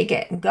expectation. Take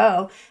it and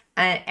go.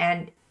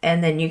 And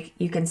then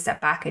you can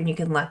step back and you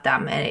can let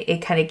them, and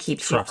it kind of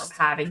keeps you from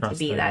having to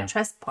be that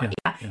trust point.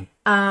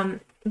 Yeah.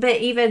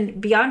 But even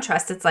beyond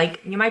trust, it's like,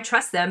 you might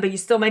trust them, but you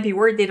still might be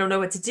worried they don't know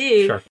what to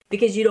do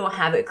because you don't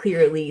have it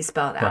clearly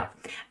spelled out.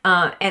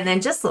 Right. And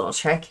then just a little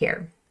trick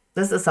here.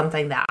 This is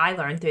something that I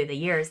learned through the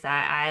years,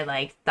 that I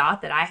like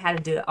thought that I had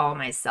to do it all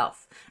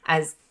myself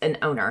as an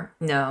owner.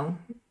 No.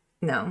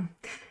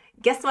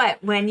 Guess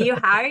what? When you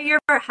hire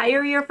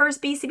your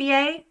first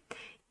BCBA,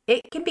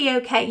 it can be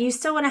okay. You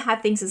still want to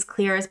have things as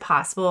clear as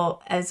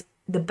possible, as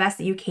the best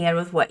that you can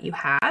with what you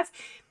have.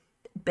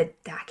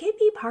 But that can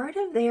be part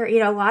of their,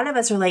 a lot of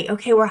us are like,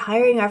 okay, we're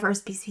hiring our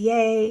first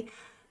BCBA,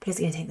 but it's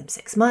going to take them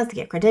 6 months to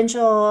get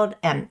credentialed.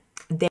 And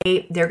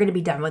they're going to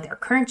be done with their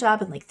current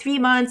job in like 3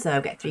 months. So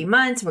I've got 3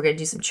 months. We're going to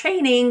do some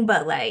training,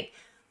 but like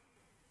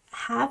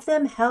have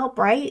them help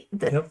write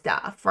the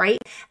stuff, right?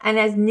 And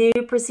as new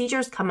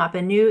procedures come up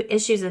and new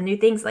issues and new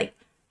things, like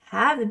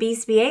have the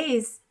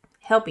BCBAs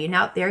help you.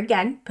 Now, there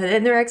again, put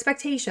in their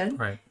expectation.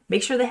 Right.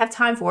 Make sure they have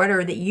time for it,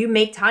 or that you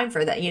make time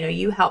for that.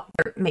 You help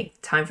make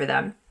time for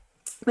them.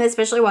 But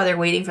especially while they're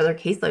waiting for their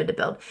caseload to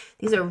build.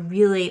 This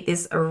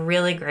is a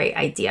really great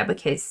idea,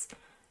 because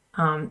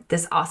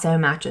this also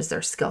matches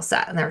their skill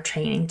set and their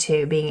training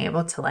too, being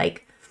able to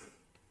like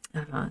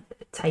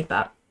type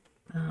up.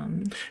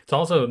 It's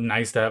also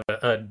nice to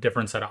have a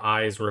different set of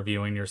eyes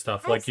reviewing your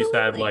stuff. Like you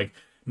said, like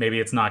maybe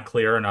it's not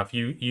clear enough.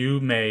 You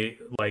may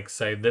like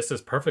say, this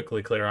is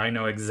perfectly clear. I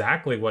know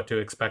exactly what to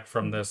expect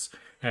from this.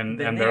 And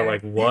they're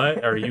like,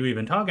 what are you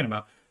even talking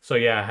about? So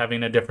yeah,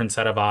 having a different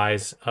set of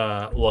eyes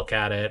look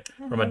at it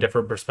from a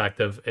different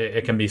perspective,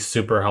 it can be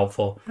super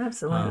helpful.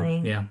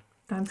 Absolutely. Yeah.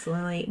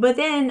 Absolutely. But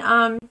then,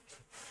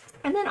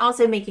 and then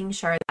also making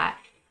sure that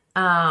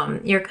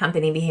your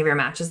company behavior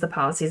matches the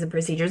policies and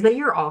procedures, that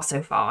you're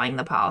also following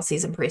the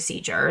policies and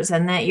procedures,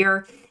 and that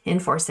you're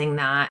enforcing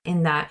that.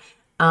 In that,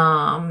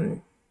 I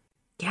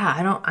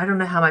don't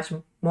know how much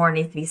more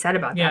needs to be said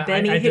about that. But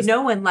I mean,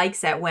 no one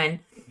likes it when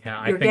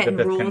you're getting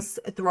rules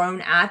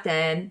thrown at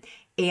them,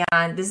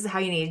 and this is how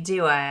you need to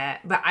do it,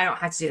 but I don't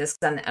have to do this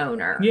because I'm the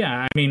owner.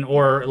 Yeah, I mean,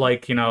 or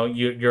like,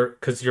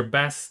 because your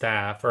best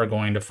staff are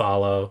going to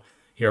follow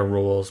your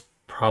rules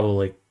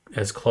probably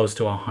as close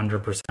to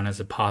 100% as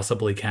it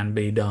possibly can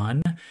be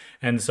done.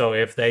 And so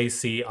if they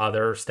see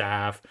other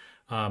staff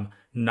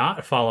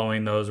not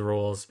following those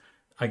rules,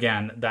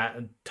 again, that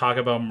talk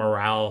about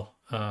morale,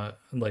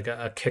 like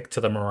a kick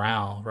to the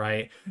morale,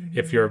 right? Mm-hmm.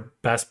 If your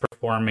best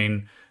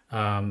performing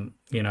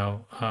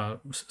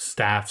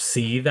staff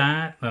see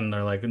that, and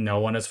they're like, no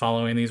one is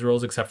following these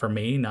rules except for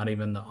me, not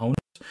even the owners,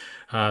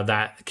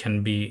 that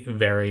can be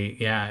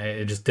very,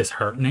 it just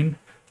disheartening.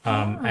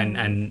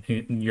 And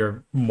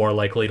you're more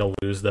likely to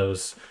lose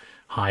those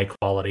high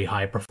quality,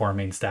 high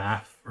performing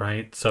staff,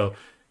 right? So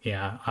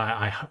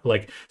I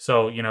like,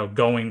 so,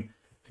 going,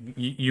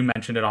 you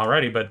mentioned it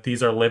already, but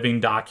these are living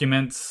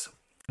documents.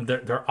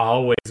 They're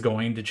always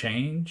going to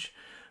change.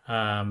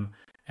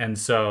 And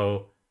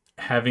so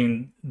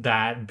having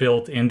that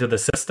built into the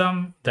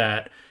system,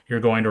 that you're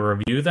going to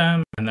review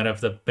them, and that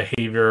if the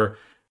behavior,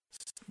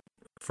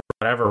 for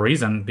whatever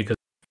reason, because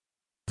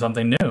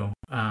something new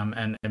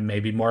and may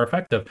be more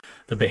effective,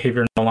 the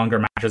behavior no longer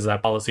matches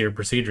that policy or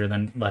procedure,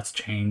 then let's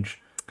change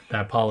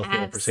that policy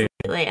or procedure.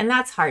 Absolutely. And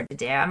that's hard to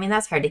do. I mean,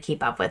 that's hard to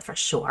keep up with for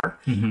sure.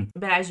 Mm-hmm.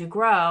 But as you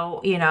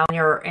grow, and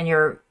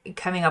you're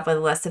coming up with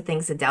a list of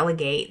things to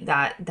delegate,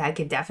 that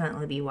could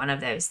definitely be one of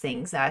those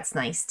things that's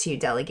nice to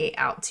delegate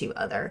out to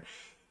other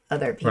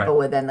people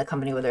within the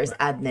company, whether it's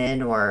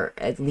admin or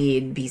a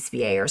lead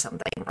BCBA or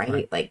something,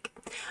 right? Like,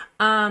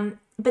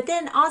 but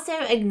then also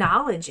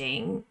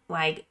acknowledging,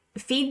 like,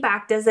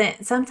 feedback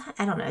doesn't, sometimes,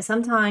 I don't know,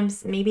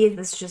 sometimes, maybe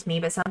this is just me,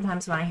 but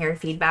sometimes when I hear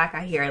feedback,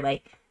 I hear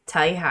like,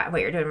 tell you what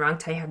you're doing wrong,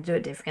 tell you how to do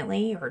it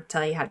differently, or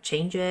tell you how to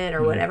change it,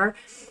 or whatever.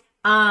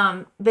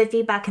 But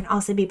feedback can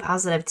also be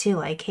positive too.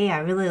 Like, hey, I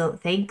really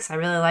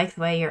like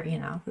the way you're,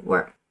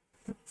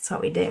 that's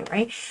what we do,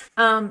 right?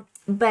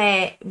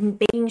 But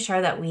making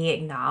sure that we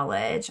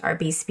acknowledge our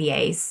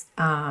BCBAs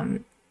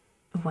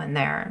when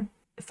they're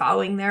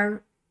following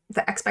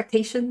the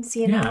expectations,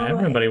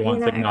 everybody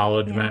wants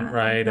acknowledgement,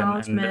 right?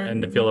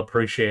 And to feel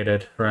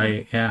appreciated,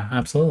 right? Yeah,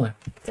 absolutely.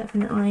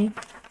 Definitely.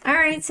 All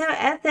right, so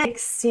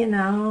ethics,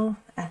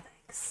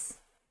 ethics.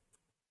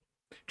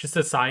 Just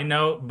a side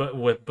note, but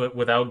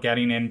without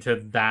getting into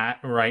that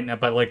right now,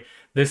 but like,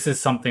 this is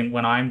something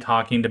when I'm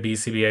talking to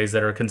BCBAs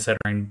that are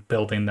considering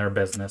building their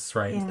business,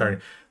 right? Yeah.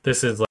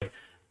 This is like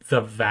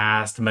the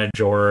vast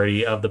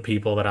majority of the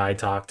people that I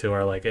talk to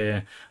are like,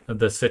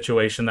 the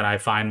situation that I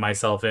find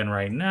myself in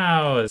right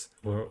now is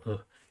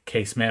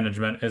case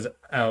management is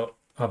out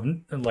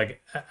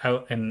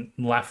in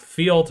left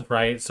field,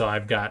 right? So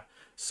I've got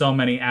so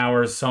many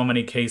hours, so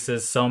many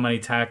cases, so many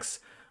texts.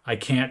 I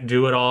can't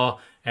do it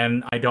all.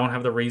 And I don't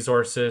have the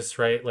resources,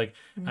 right? Like,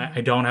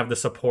 I don't have the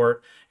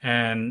support,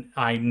 and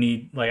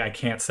I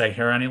can't stay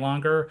here any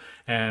longer.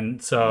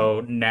 And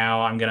so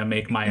now I'm going to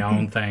make my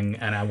own thing,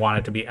 and I want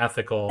it to be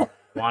ethical,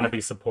 want to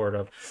be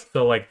supportive.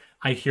 So like,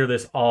 I hear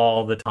this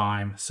all the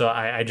time. So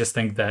I just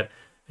think that,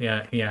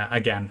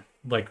 again,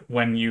 like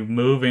when you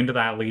move into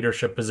that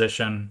leadership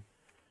position,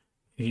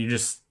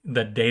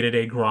 the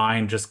day-to-day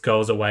grind just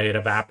goes away, it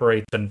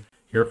evaporates, and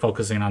you're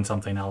focusing on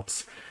something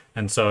else.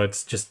 And so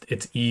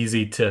it's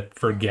easy to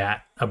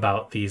forget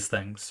about these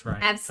things, right?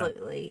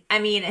 Absolutely. I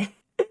mean,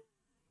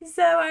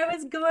 So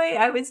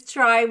I was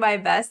trying my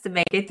best to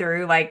make it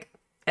through like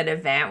an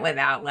event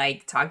without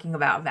like talking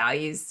about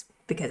values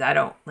because I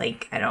don't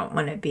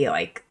want to be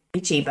like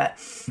preachy, but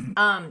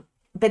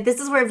this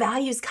is where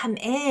values come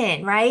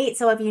in, right?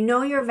 So if you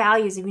know your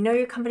values, if you know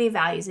your company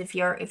values, if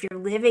you're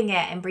living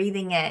it and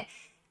breathing it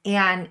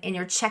and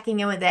you're checking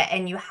in with it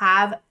and you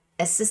have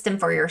a system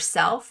for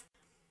yourself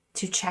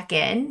to check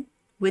in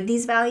with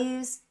these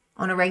values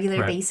on a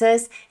regular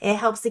basis, it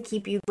helps to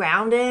keep you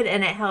grounded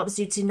and it helps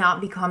you to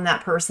not become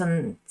that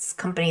person's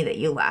company that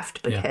you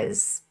left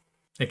because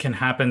it can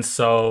happen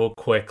so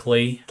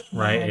quickly,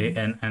 right?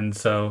 And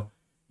so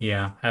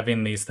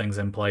having these things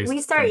in place.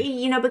 We start,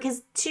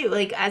 because too,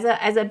 like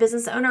as a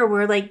business owner,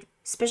 we're like,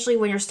 especially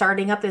when you're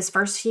starting up those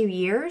first few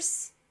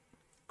years,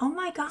 oh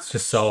my gosh. It's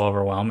just so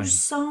overwhelming. There's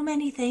so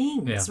many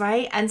things,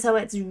 right? And so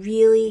it's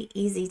really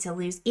easy to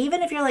lose.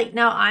 Even if you're like,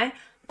 no, I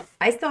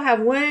still have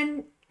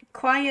one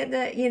client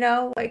that,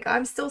 like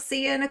I'm still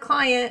seeing a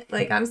client,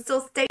 like I'm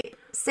still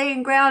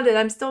staying grounded.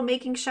 I'm still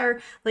making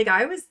sure like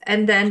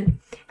and then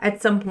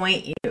at some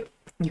point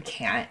you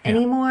can't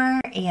anymore.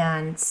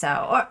 And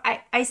so, or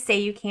I say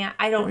you can't,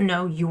 I don't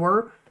know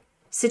your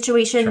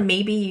situation. Sure.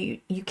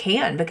 Maybe you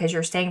can because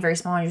you're staying very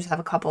small and you just have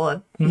a couple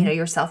of,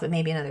 yourself and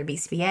maybe another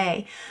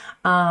BCBA.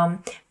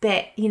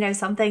 But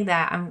something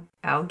that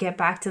I'll get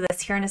back to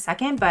this here in a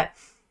second, but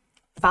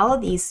follow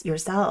these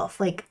yourself.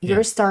 Like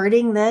you're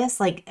starting this,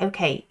 like,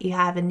 okay, you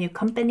have a new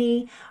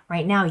company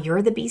right now.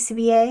 You're the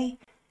BCBA,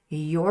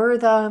 you're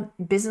the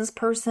business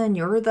person,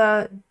 you're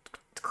the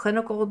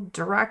clinical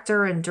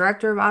director and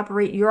director of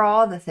operate. You're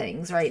all the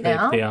things right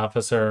now. Safety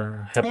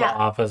officer, HIPAA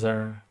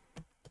officer.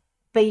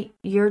 But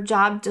your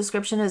job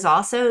description is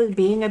also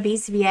being a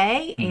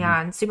BCBA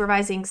and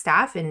supervising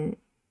staff and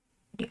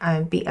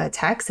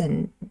techs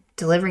and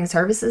delivering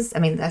services. I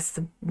mean, that's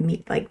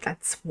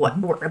that's what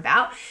we're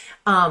about.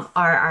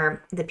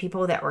 Are the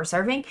people that we're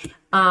serving.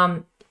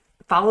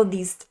 Follow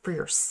these for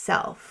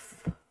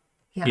yourself.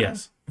 Yeah.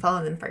 Yes.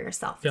 Follow them for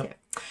yourself too. Yep.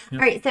 All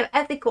right. So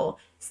ethical.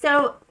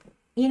 So,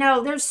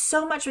 there's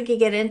so much we could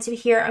get into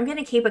here. I'm going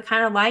to keep it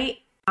kind of light.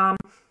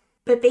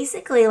 But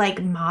basically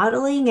like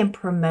modeling and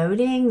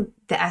promoting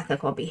the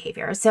ethical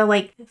behavior. So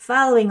like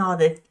following all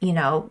the,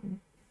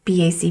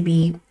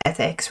 BACB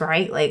ethics,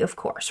 right? Like, of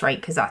course, right?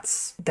 Because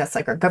that's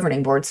like our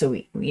governing board. So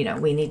we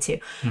need to.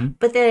 Mm-hmm.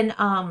 But then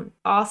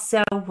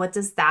also, what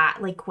does that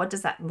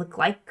look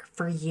like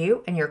for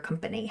you and your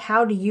company?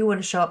 How do you want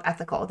to show up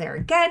ethical? There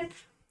again,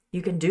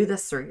 you can do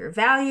this through your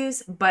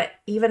values. But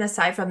even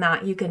aside from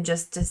that, you can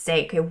just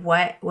say, okay,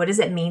 what does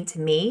it mean to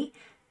me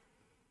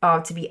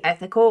to be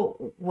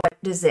ethical? What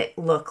does it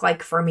look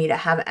like for me to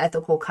have an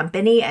ethical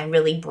company and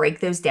really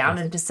break those down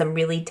into some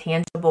really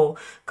tangible,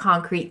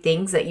 concrete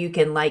things that you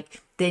can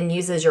like then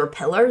use as your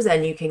pillars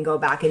and you can go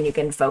back and you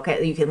can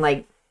focus, you can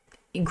like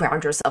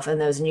ground yourself in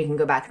those and you can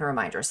go back and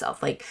remind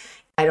yourself, like,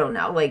 I don't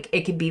know, like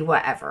it could be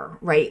whatever,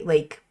 right?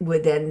 Like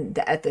within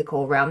the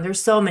ethical realm,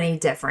 there's so many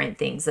different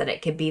things that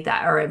it could be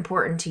that are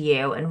important to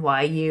you and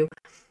why you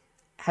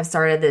have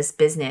started this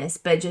business,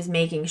 but just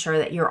making sure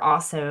that you're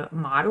also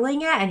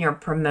modeling it and you're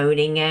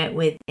promoting it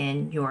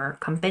within your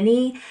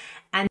company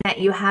and that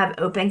you have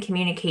open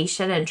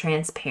communication and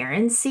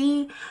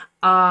transparency.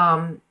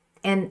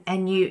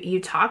 And you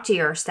talk to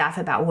your staff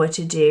about what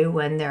to do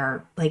when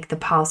they're like the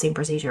policy and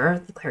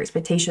procedure, the clear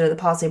expectation of the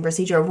policy and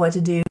procedure of what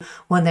to do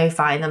when they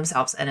find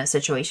themselves in a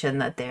situation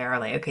that they're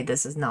like, okay,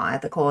 this is not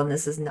ethical and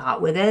this is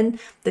not within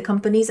the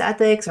company's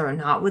ethics or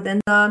not within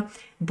the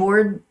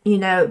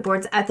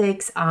board's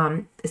ethics.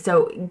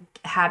 So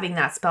having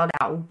that spelled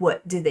out,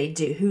 what do they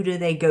do? Who do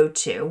they go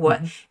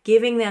to?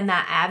 Giving them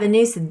that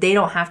avenue so they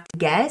don't have to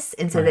guess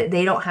and so that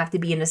they don't have to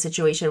be in a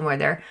situation where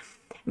they're,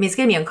 I mean, it's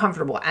going to be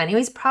uncomfortable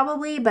anyways,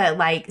 probably, but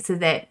like, so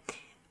that,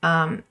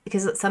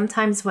 because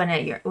sometimes when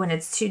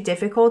it's too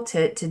difficult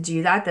to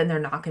do that, then they're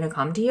not going to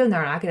come to you and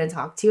they're not going to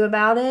talk to you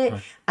about it.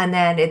 Right. And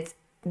then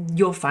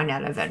you'll find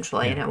out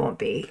eventually and it won't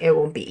be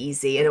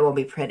easy and it won't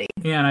be pretty.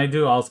 Yeah.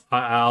 And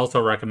I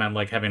also recommend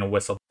like having a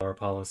whistleblower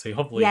policy.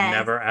 Hopefully you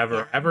never,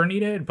 ever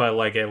need it. But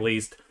like, at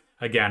least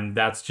again,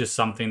 that's just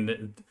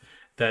something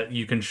that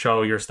you can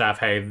show your staff,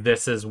 hey,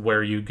 this is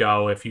where you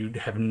go if you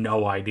have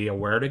no idea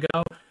where to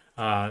go.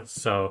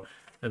 So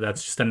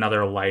that's just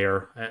another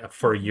layer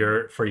for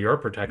your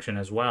protection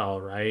as well,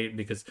 right?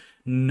 Because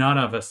none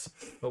of us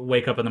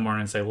wake up in the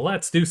morning and say,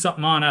 let's do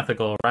something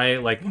unethical,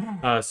 right? Like,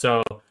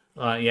 so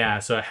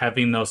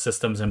having those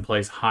systems in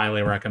place,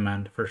 highly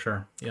recommend for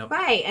sure. Yep.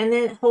 Right. And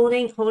then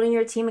holding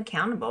your team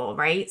accountable,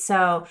 right?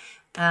 So,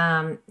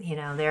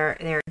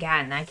 there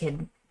again, that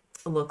could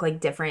look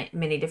like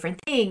many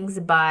different things,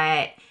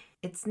 but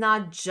it's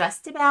not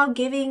just about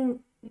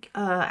giving.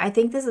 I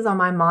think this is on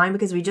my mind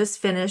because we just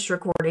finished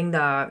recording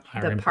the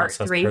part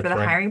 3 for the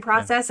hiring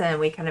process, and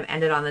we kind of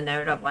ended on the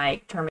note of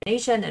like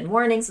termination and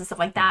warnings and stuff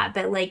like that.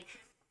 But like,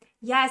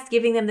 yes,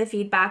 giving them the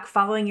feedback,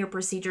 following your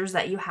procedures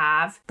that you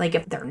have. Like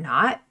if they're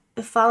not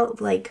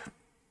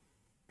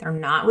they're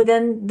not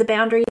within the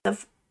boundaries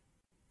of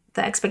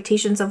the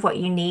expectations of what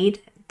you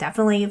need.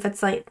 Definitely, if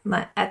it's like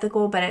not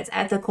ethical, but it's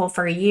ethical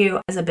for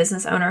you as a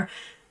business owner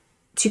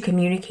to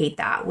communicate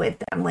that with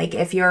them. Like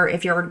if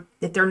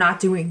they're not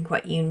doing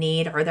what you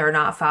need or they're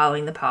not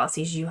following the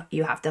policies,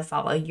 you have to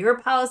follow your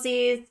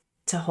policies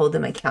to hold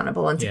them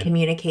accountable and to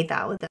communicate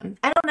that with them.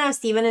 I don't know,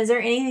 Stephen, is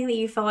there anything that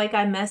you feel like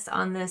I missed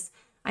on this?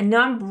 I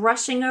know I'm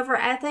brushing over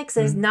ethics.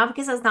 It's not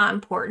because it's not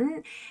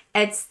important.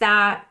 It's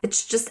that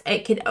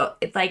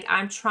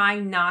I'm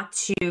trying not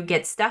to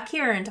get stuck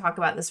here and talk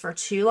about this for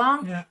too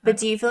long. Yeah. But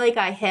do you feel like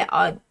I hit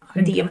on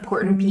the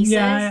important pieces?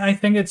 Yeah, I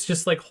think it's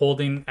just like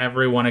holding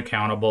everyone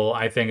accountable,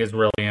 I think is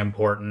really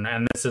important.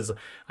 And this is,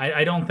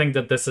 I don't think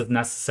that this is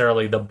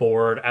necessarily the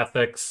board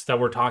ethics that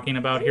we're talking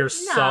about here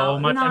so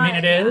much. I mean,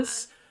 it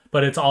is,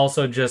 but it's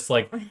also just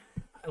like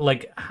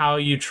how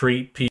you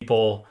treat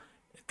people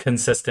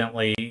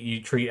consistently.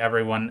 You treat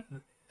everyone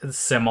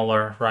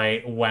similar,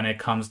 right, when it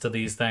comes to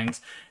these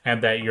things,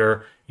 and that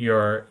you're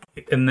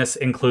and this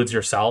includes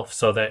yourself,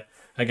 so that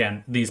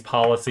again, these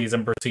policies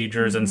and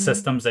procedures and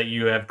systems that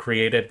you have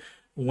created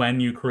when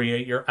you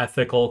create your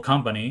ethical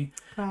company,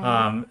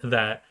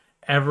 that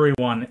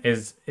everyone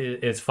is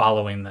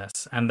following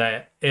this, and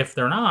that if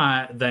they're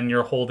not, then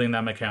you're holding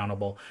them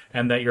accountable,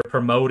 and that you're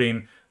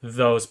promoting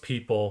those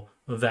people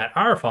that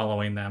are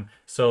following them.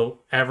 So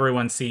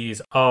everyone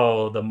sees,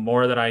 oh, the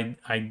more that I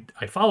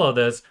follow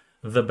this,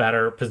 the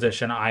better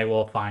position I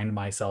will find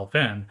myself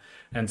in.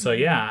 And so,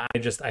 yeah,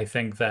 I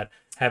think that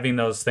having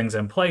those things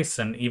in place,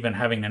 and even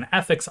having an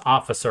ethics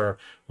officer,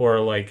 or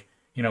like,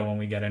 you know, when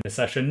we get into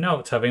session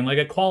notes, having like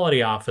a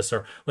quality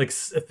officer, like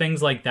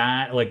things like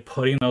that, like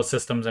putting those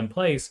systems in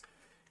place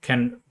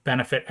can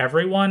benefit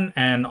everyone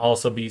and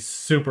also be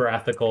super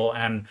ethical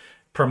and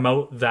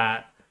promote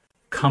that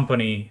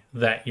company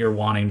that you're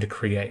wanting to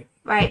create.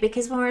 Right,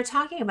 because when we're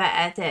talking about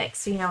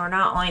ethics, you know, we're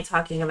not only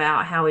talking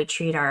about how we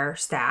treat our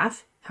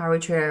staff, how we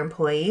treat our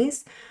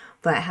employees,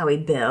 but how we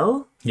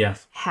bill,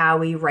 how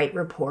we write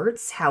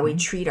reports, how we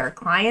treat our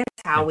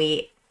clients, how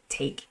we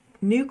take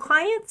new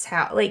clients,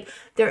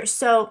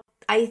 so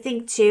I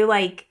think too,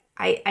 like,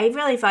 I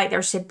really feel like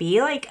there should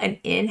be like an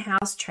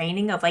in-house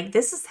training of like,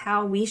 this is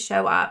how we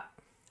show up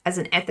as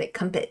an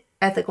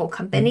ethical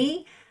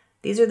company.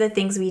 These are the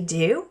things we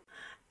do.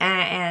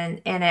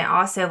 And it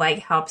also like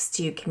helps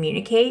to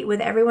communicate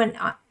with everyone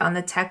on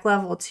the tech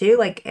level too.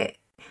 Like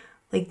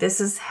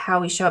this is how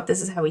we show up.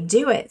 This is how we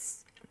do it.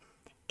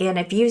 And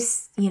if you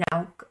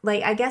know,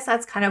 like, I guess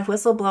that's kind of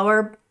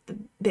whistleblower,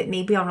 but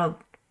maybe on a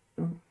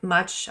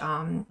much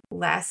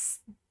less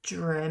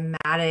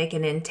dramatic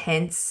and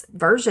intense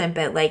version.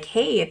 But like,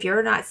 hey, if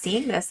you're not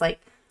seeing this, like,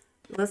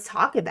 let's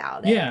talk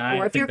about it. Yeah,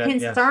 or if you're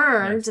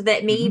concerned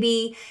that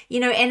maybe, you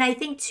know, and I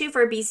think too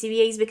for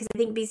BCBAs, because I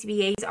think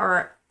BCBAs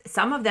are,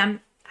 some of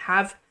them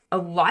have a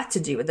lot to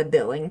do with the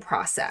billing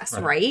process,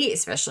 right?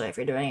 Especially if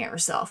you're doing it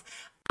yourself.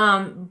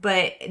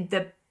 But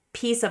the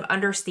piece of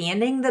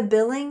understanding the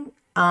billing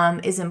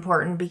is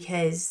important,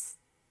 because,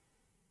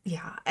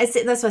 that's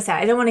what I said.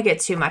 I don't want to get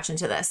too much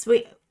into this.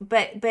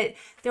 But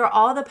there are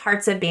all the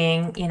parts of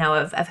being, you know,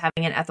 of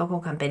having an ethical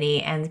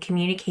company and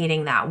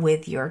communicating that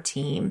with your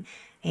team.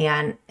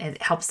 And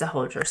it helps to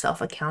hold yourself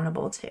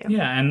accountable too.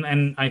 Yeah,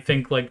 and I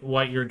think like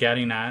what you're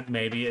getting at,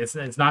 maybe it's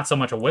not so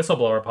much a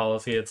whistleblower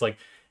policy. It's like,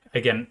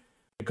 again,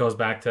 it goes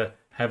back to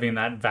having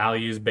that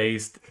values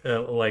based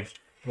like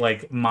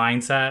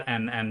mindset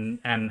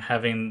and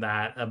having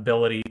that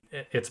ability.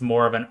 It's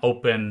more of an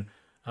open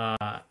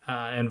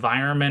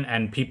environment,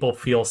 and people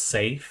feel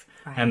safe.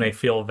 Right. And they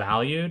feel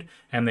valued,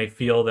 and they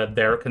feel that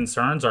their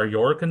concerns are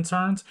your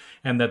concerns,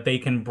 and that they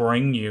can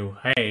bring you,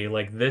 hey,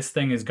 like, this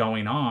thing is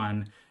going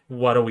on.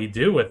 What do we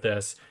do with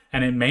this?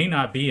 And it may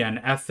not be an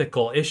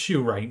ethical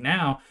issue right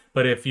now,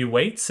 but if you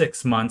wait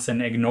 6 months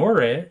and ignore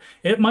it,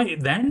 it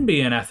might then be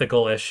an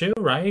ethical issue,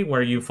 right?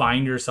 Where you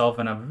find yourself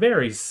in a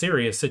very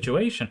serious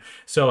situation.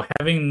 So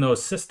having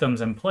those systems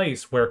in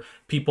place where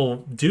people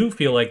do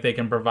feel like they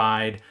can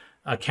provide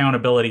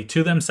accountability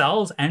to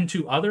themselves and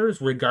to others,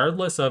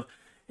 regardless of,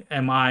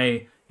 am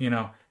I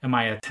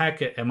a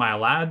tech? Am I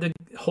allowed to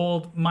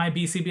hold my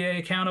BCBA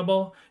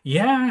accountable?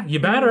 Yeah, you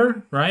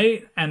better,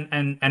 right?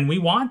 And we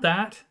want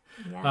that.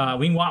 Yeah.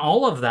 We want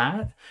all of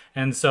that.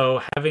 And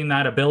so having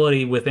that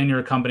ability within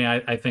your company,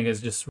 I think,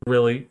 is just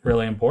really,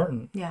 really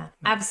important. Yeah,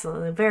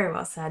 absolutely. Very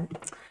well said.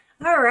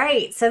 All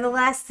right. So the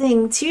last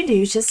thing to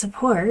do to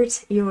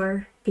support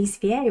your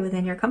BCBA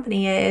within your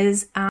company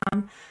is to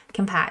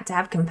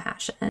have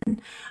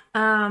compassion.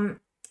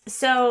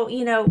 So,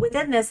 you know,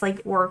 within this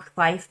like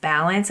work-life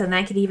balance, and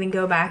that could even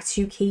go back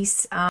to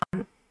caseload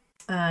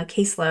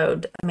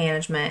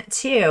management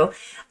too,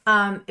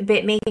 but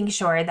making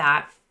sure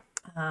that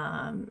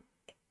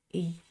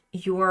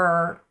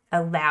you're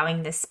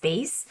allowing the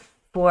space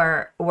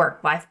for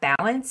work-life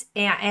balance,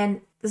 and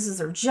this is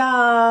their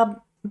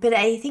job. But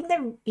I think that,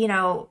 you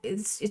know,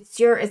 it's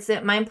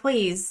my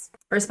employees'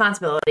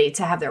 responsibility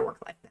to have their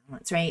work-life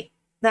balance, right?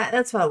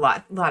 That's what a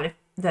lot of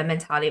the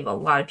mentality of a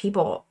lot of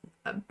people.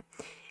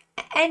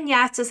 And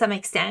yes, to some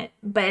extent,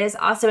 but it's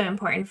also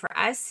important for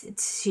us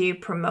to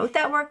promote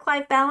that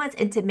work-life balance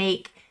and to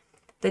make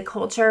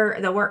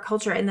the work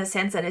culture, in the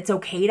sense that it's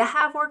okay to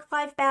have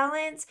work-life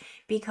balance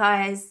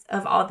because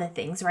of all the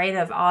things, right?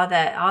 Of all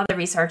the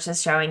research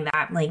is showing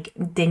that, like,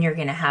 then you're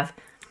going to have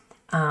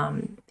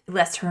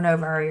less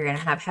turnover, you're going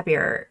to have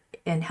happier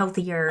and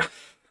healthier.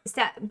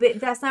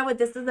 But that's not what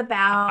this is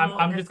about.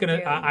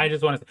 I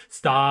just want to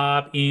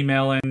stop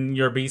emailing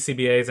your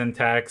BCBAs and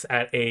texts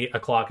at 8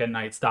 o'clock at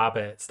night. Stop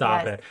it.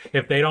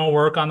 If they don't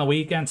work on the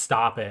weekend,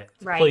 stop it.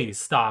 Right. Please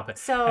stop it.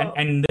 So,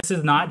 and this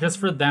is not just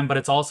for them, but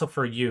it's also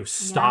for you.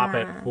 Stop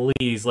it,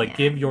 please. Like,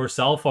 give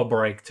yourself a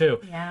break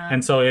too. Yeah.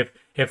 And so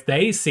if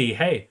they see,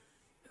 hey,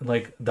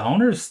 like, the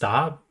owners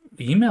stop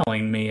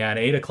emailing me at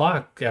 8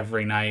 o'clock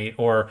every night,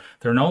 or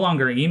they're no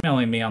longer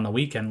emailing me on the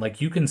weekend, like,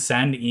 you can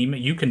send email,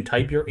 you can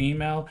type your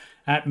email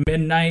at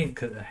midnight,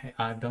 because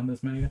I've done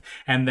this many times,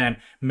 and then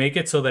make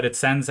it so that it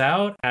sends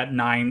out at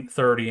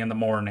 9:30 in the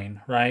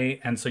morning, right?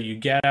 And so you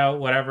get out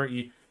whatever,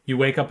 you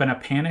wake up in a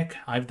panic.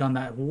 I've done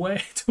that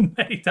way too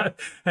many times.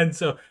 And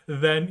so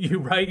then you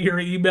write your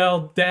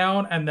email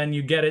down, and then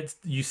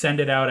you send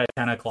it out at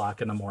 10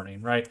 o'clock in the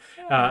morning, right?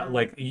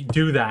 Like, you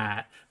do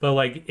that. But,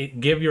 like,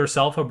 give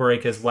yourself a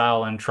break as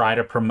well, and try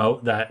to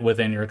promote that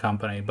within your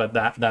company. But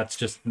that's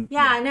just...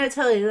 Yeah, no,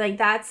 totally. Like,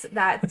 that's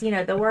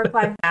the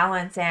work-life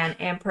balance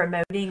and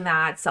promoting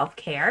that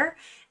self-care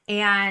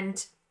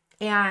and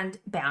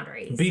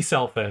boundaries. Be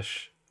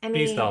selfish.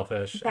 Be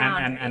selfish,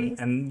 and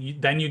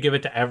then you give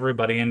it to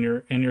everybody in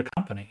your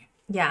company.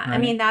 Yeah, right? I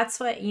mean, that's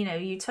what,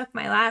 you took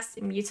my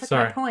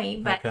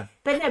point, but okay.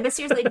 but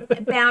seriously,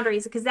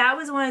 boundaries, because that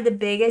was one of the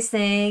biggest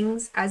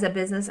things as a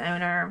business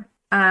owner,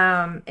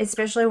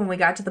 especially when we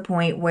got to the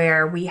point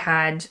where we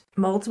had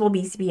multiple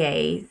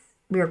BCBAs.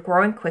 We were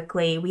growing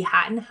quickly. We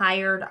hadn't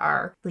hired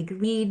our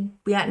lead.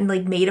 We hadn't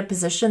made a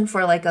position for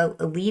a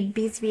lead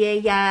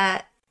BCBA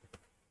yet,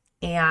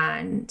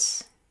 and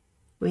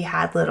we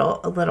had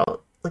a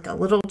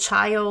little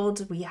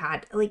child. We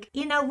had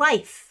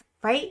life,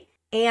 right?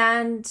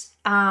 And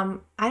I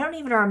don't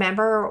even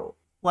remember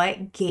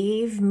what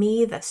gave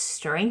me the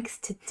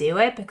strength to do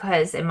it,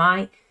 because in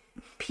my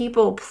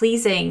people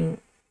pleasing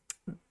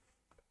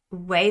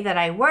way that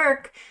I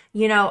work,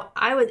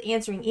 I was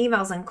answering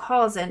emails and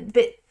calls,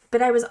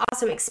 but I was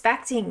also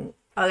expecting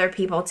other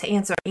people to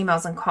answer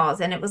emails and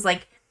calls, and it was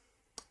like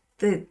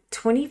the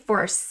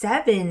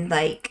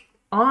 24/7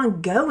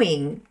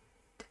 ongoing.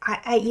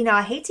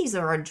 I hate to use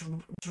the word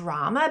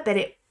drama, but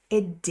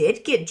it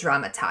did get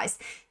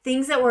dramatized.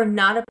 Things that were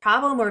not a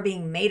problem were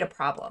being made a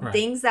problem. Right.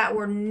 Things that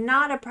were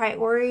not a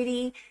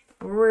priority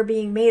were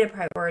being made a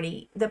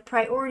priority. The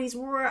priorities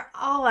were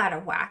all out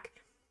of whack.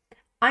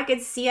 I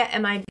could see it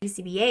in my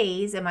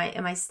BCBAs and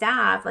my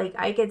staff.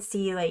 I could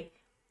see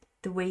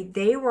the way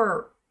they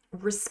were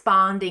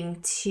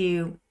responding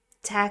to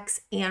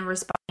texts and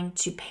responding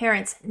to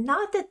parents.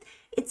 Not that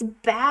it's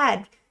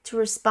bad to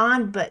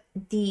respond, but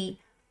the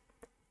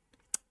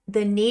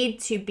need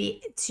to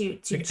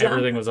jump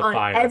everything was a on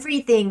fire.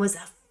 Everything was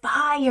a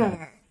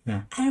fire.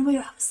 Yeah. And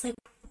I was like,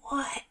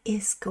 what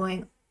is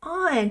going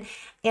on?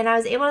 And I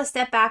was able to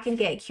step back and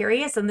get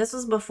curious. And this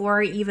was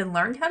before I even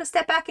learned how to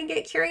step back and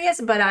get curious,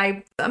 but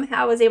I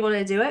somehow was able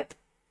to do it.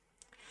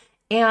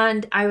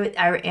 And I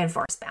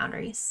enforced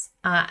boundaries.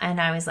 And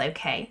I was like,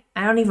 okay,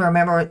 I don't even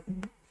remember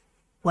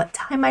what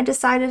time I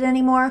decided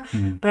anymore.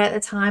 Mm-hmm. But at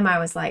the time I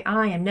was like,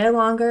 I am no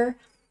longer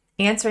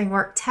answering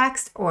work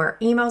text or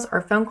emails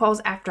or phone calls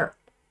after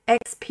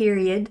X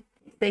period,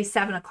 say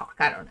 7 o'clock.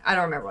 I don't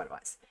remember what it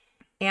was.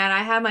 And I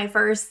had my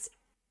first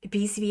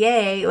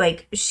BCBA,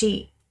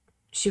 she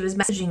was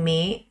messaging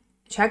me.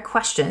 She had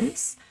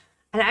questions.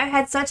 And I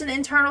had such an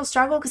internal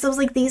struggle, because I was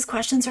like, these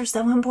questions are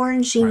so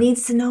important. She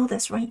needs to know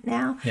this right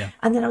now. Yeah.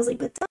 And then I was like,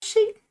 but does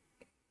she?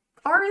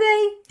 Are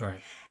they?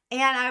 Right.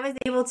 And I was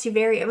able to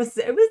it was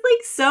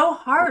so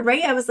hard,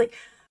 right? I was like,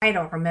 I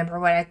don't remember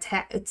what I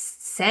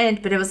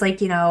sent, but it was I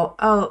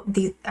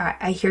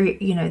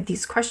hear,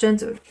 these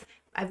questions.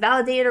 I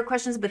validated her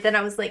questions, but then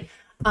I was like,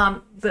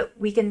 but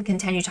we can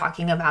continue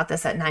talking about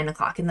this at 9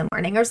 o'clock in the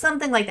morning or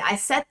something like that. I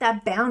set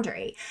that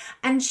boundary,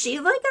 and she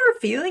got her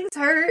feelings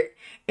hurt,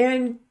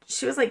 and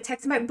she was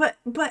texting me, but,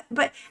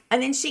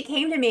 and then she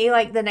came to me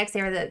the next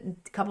day or the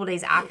couple of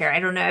days after. I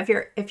don't know if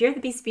you're the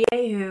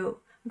BCBA who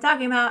I'm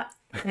talking about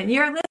and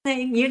you're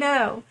listening, if you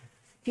know,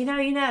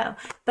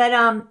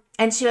 but,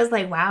 and she was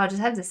like, wow, I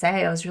just had to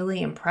say, I was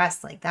really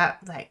impressed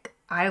my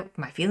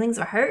feelings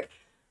were hurt.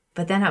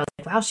 But then I was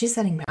like, wow, she's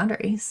setting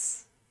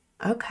boundaries.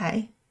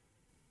 Okay.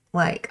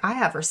 I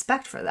have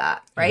respect for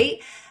that. Right.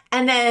 Yeah.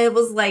 And then it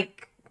was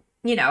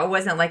it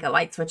wasn't a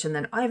light switch and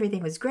then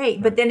everything was great.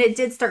 Right. But then it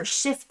did start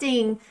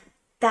shifting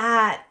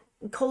that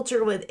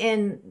culture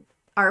within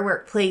our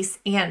workplace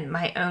and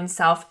my own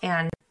self.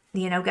 And,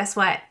 guess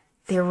what?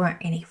 There weren't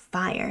any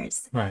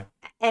fires. Right.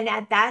 And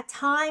at that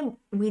time,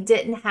 we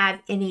didn't have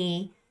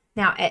any.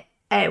 Now,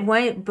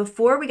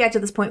 before we got to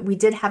this point, we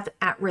did have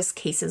at-risk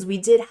cases. We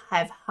did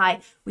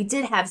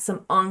have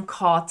some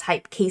on-call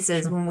type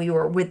cases when we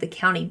were with the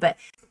county, but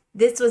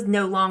this was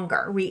no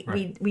longer. We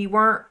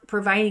weren't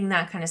providing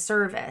that kind of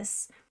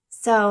service.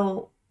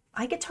 So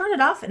I could turn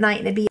it off at night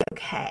and it'd be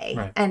okay.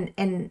 Right.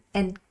 And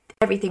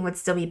everything would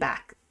still be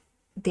back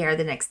there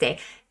the next day.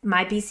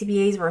 My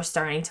BCBAs were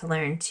starting to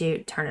learn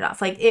to turn it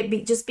off. Like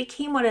just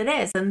became what it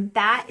is. And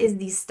that is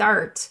the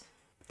start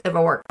of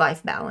a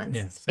work-life balance.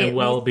 Yes. It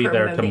will be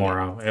there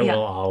tomorrow. It Yeah.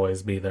 will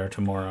always be there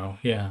tomorrow.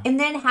 Yeah. And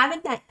then having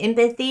that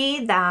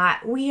empathy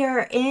that we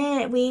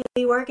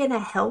work in a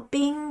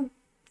helping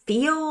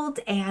field,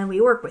 and we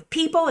work with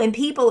people, and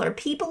people are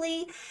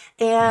peoply,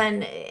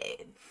 and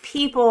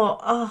people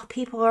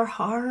are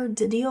hard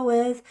to deal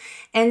with.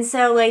 And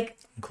so, like,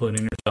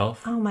 including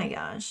yourself. oh my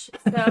gosh.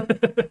 So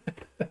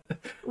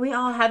we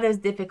all have those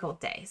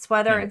difficult days,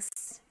 whether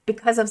it's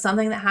because of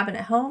something that happened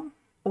at home,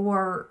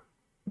 or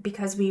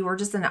because we were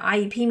just in an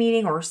IEP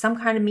meeting or some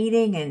kind of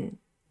meeting and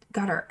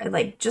got our,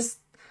 like, just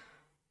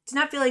did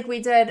not feel like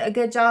we did a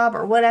good job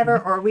or whatever,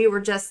 or we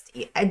were just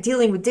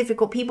dealing with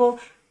difficult people.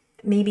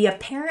 Maybe a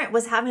parent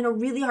was having a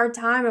really hard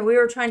time and we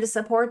were trying to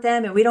support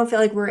them, and we don't feel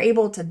like we're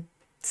able to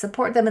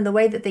support them in the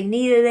way that they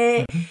needed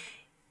it.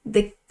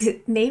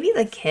 Maybe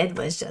the kid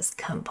was just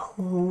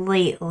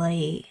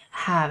completely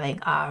having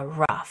a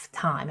rough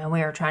time and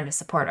we were trying to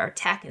support our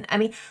tech. And I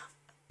mean,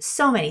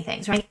 so many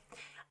things, right?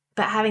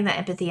 But having that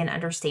empathy and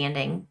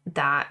understanding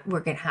that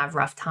we're going to have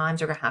rough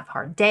times, we're going to have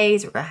hard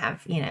days, we're going to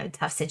have,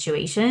 tough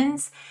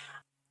situations,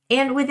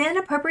 and within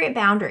appropriate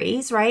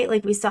boundaries, right?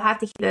 Like, we still have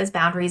to keep those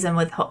boundaries and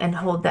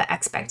hold the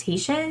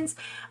expectations,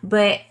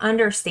 but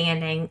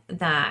understanding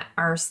that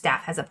our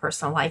staff has a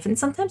personal life, and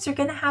sometimes they're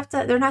not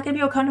going to be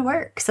able to come to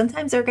work.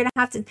 Sometimes they're going to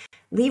have to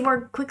leave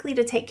work quickly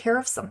to take care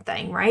of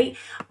something, right?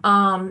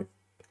 And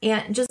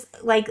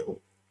just like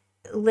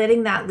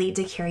letting that lead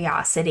to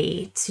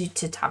curiosity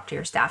to talk to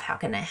your staff. How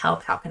can I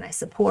help? How can I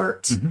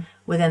support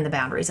within the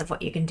boundaries of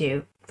what you can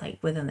do, like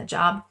within the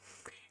job?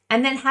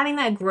 And then having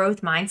that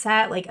growth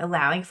mindset, like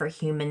allowing for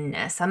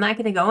humanness. I'm not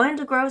going to go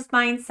into growth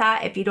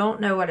mindset. If you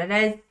don't know what it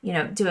is,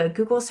 do a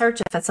Google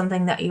search. If that's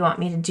something that you want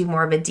me to do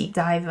more of a deep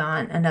dive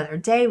on another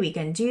day, we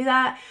can do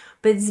that.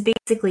 But it's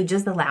basically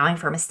just allowing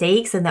for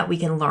mistakes, and that we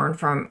can learn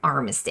from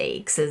our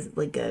mistakes is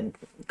like a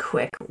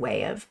quick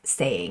way of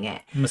saying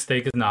it.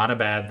 Mistake is not a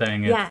bad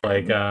thing. It's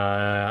like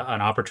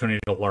an opportunity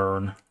to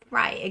learn.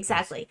 Right,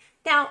 exactly.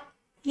 Now,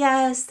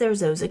 yes, there's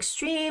those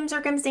extreme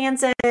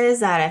circumstances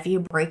that if you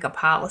break a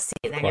policy,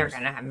 then you're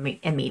going to have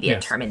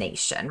immediate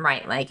termination,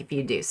 right? Like if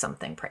you do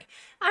something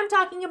I'm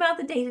talking about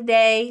the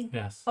day-to-day.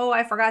 Yes. Oh,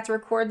 I forgot to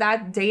record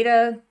that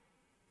data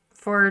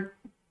for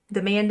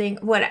demanding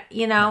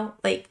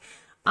like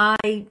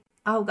I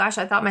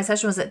thought my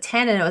session was at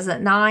 10 and it was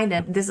at 9,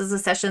 and this is a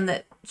session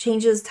that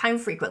changes time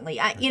frequently.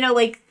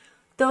 Like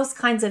those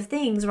kinds of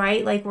things,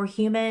 right? Like, we're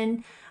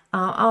human.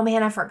 Oh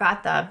man, I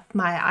forgot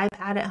my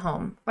iPad at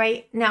home,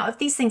 right? Now, if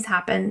these things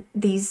happen,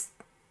 these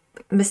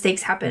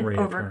mistakes happen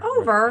over and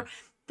over,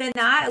 then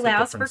that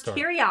allows for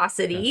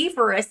curiosity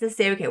for us to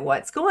say, okay,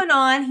 what's going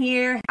on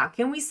here? How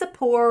can we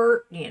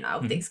support,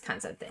 these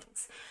kinds of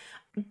things.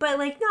 But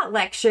like, not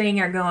lecturing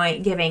or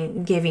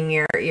giving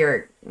your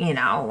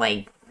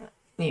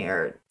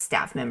your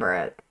staff member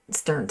a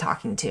stern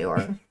talking to, or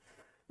I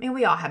mean,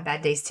 we all have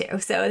bad days too.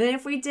 So then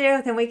if we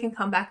do, then we can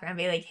come back around and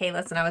be like, hey,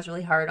 listen, I was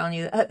really hard on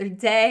you the other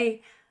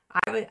day.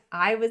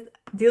 I was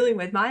dealing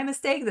with my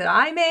mistake that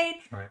I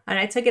made, and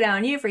I took it out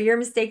on you for your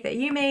mistake that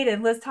you made.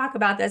 And let's talk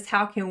about this.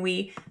 How can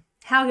we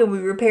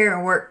repair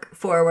and work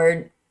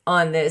forward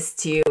on this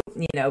to,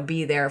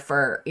 be there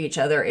for each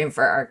other and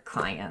for our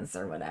clients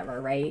or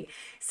whatever, right?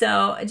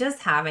 So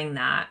just having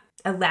that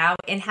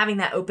having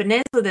that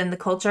openness within the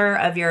culture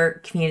of your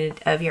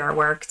community, of your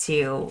work,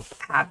 to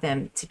have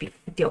them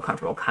feel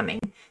comfortable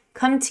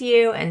come to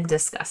you and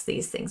discuss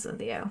these things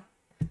with you.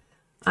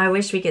 I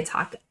wish we could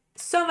talk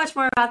so much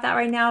more about that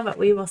right now, but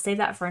we will save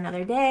that for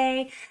another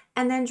day.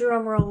 And then,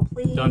 drum roll,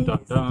 please. Dun,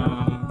 dun,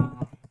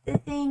 dun. The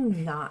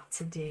thing not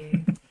to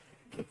do.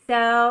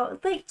 So,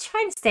 like,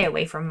 try to stay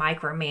away from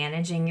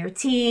micromanaging your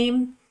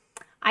team.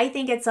 I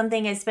think it's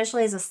something,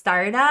 especially as a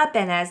startup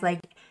and as like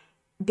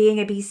being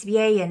a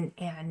BCBA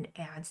and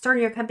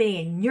starting your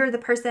company, and you're the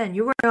person and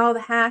you wear all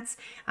the hats,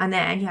 and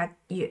then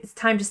it's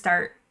time to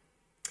start.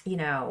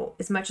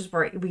 As much as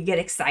we get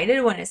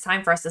excited when it's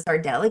time for us to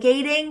start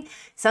delegating,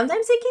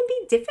 sometimes it can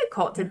be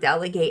difficult to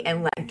delegate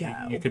and let go.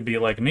 You could be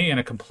like me and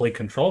a complete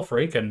control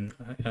freak, and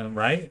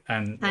right,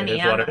 and it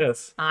is what it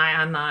is.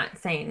 I'm not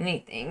saying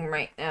anything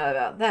right now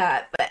about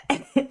that, but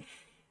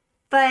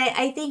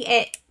I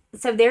think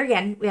so there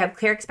again, we have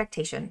clear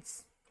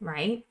expectations,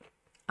 right?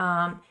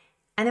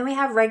 And then we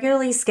have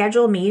regularly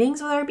scheduled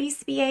meetings with our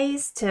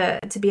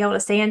BCBAs to be able to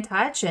stay in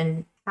touch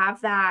and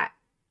have that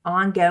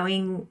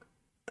ongoing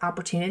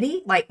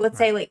opportunity. Like, let's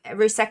say like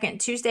every second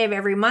Tuesday of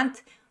every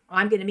month,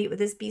 I'm going to meet with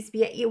this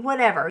BCBA,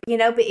 whatever,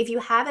 but if you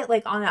have it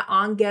like on an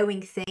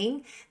ongoing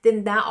thing,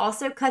 then that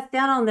also cuts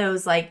down on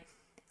those like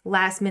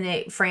last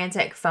minute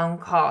frantic phone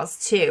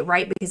calls too,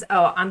 right? Because,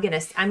 I'm going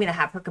to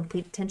have her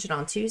complete attention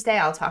on Tuesday.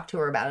 I'll talk to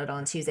her about it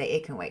on Tuesday.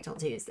 It can wait till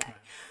Tuesday.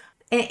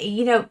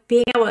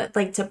 being able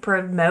like to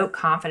promote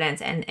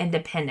confidence and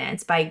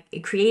independence by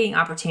creating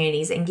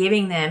opportunities and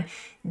giving them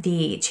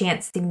the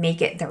chance to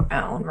make it their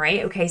own,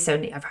 right? Okay, so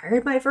I've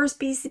hired my first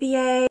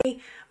BCBA.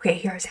 Okay,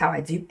 here's how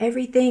I do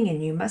everything,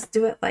 and you must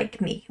do it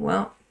like me.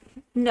 Well,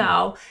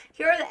 no.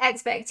 Here are the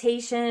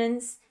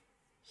expectations.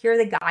 Here are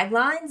the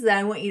guidelines that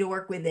I want you to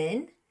work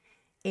within,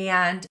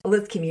 and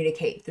let's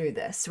communicate through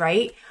this,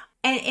 right?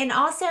 And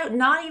also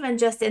not even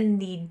just in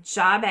the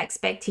job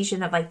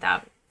expectation of like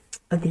the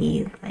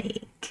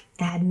like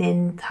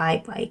admin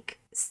type like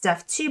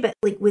stuff too, but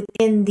like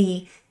within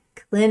the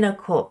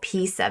clinical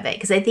piece of it.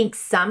 Because I think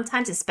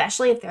sometimes,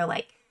 especially if they're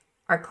like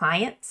our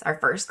clients, our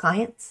first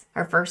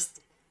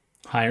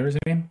hires, you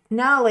mean?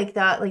 No, like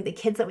the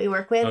kids that we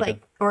work with, Okay.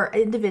 like, or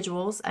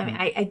individuals. I mean,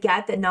 I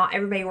get that not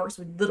everybody works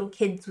with little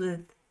kids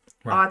with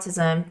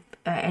autism,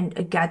 and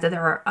I get that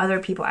there are other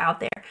people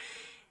out there.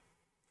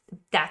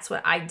 That's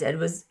what I did,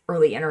 was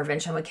early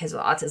intervention with kids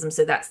with autism.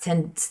 So that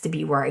tends to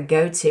be where I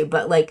go to.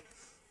 But like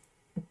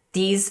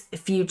these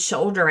few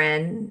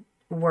children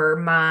were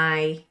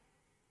my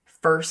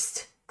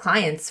first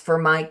clients for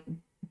my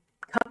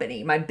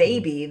company, my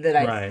baby that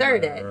I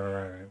started.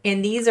 Right.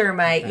 And these are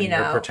my, and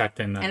you're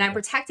protecting them. And I'm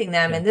protecting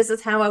them. Yeah. And this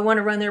is how I want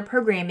to run their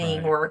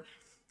programming, or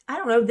I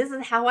don't know, this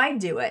is how I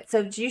do it.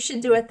 So you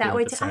should do it that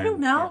way too. I don't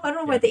know. I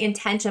don't know what the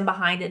intention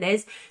behind it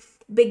is.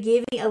 But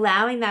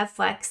allowing that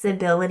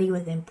flexibility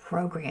within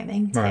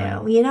programming too,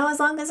 as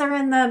long as they're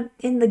in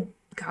the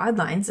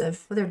guidelines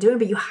of what they're doing.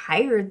 But you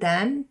hired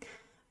them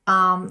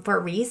for a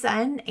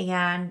reason,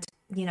 and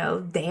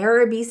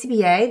they're a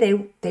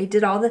BCBA. They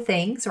did all the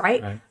things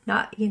right.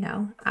 Not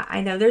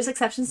I know there's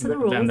exceptions to the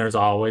rules. And there's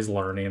always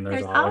learning.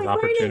 There's always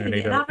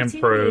opportunity to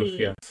improve.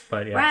 Yes,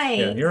 but yes, right.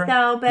 Yeah, you're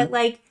so, but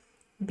like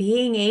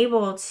being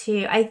able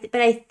to, I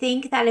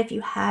think that if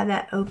you have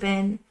that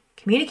open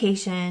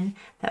communication,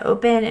 the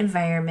open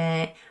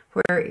environment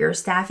where your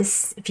staff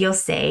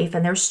feels safe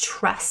and there's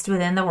trust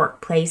within the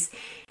workplace,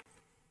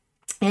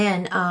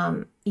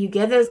 and you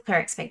give those clear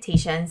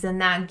expectations, and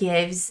that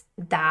gives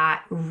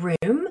that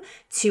room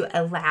to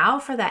allow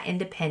for that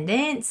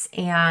independence,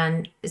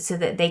 and so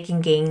that they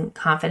can gain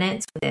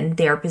confidence within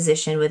their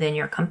position within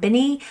your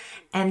company,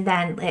 and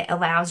then it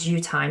allows you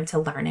time to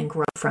learn and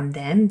grow from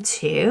them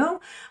too.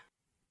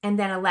 And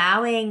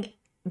then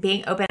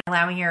being open,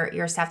 allowing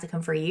your staff to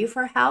come for you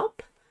for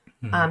help,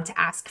 to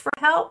ask for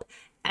help,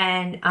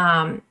 and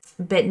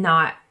but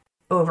not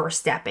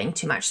overstepping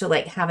too much. So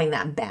like having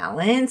that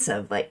balance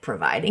of like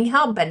providing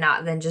help, but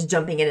not then just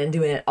jumping in and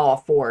doing it all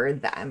for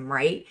them,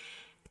 right?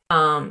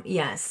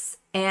 Yes.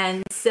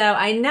 And so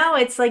I know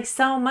it's like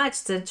so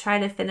much to try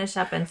to finish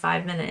up in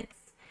 5 minutes.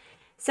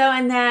 So,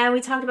 and then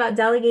we talked about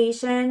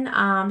delegation.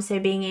 So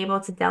being able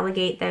to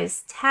delegate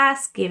those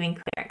tasks, giving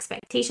clear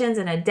expectations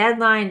and a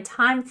deadline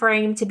time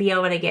frame to be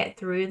able to get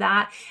through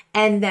that,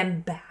 and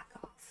then back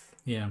off.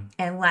 Yeah.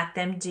 And let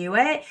them do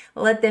it.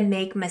 Let them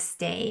make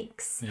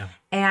mistakes. Yeah.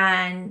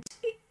 And,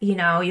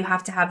 you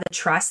have to have the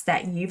trust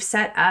that you've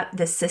set up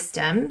the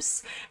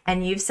systems,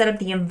 and you've set up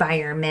the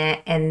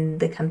environment and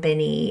the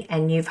company,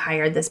 and you've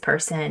hired this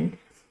person,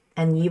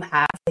 and you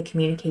have the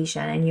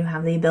communication, and you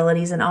have the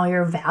abilities and all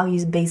your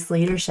values-based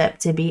leadership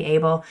to be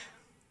able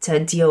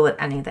to deal with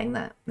anything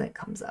that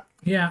comes up.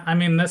 Yeah, I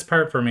mean, this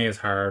part for me is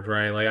hard,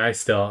 right? Like I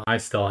still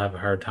have a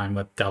hard time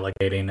with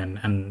delegating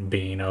and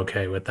being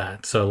okay with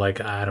that. So like,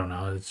 I don't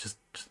know, it's just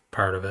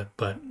part of it.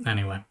 But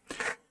anyway,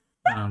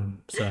 so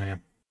yeah.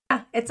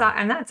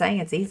 I'm not saying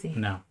it's easy.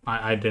 No,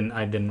 I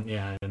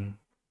didn't.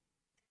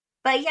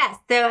 But yes,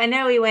 so I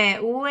know we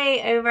went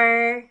way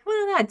over.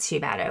 Well, not too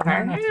bad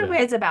over.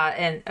 It's about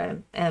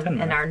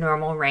in our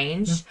normal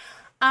range.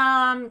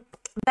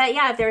 But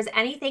yeah, if there's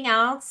anything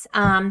else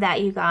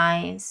that you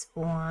guys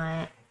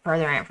want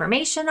further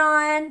information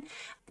on,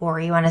 or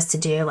you want us to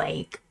do,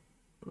 like,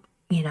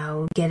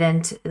 get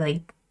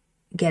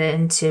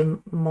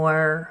into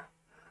more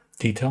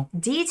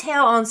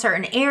detail on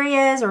certain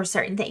areas or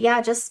certain things,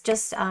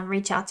 just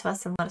reach out to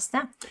us and let us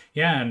know.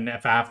 Yeah, and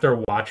if after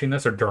watching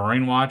this or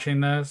during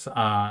watching this,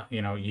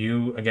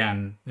 you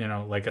again,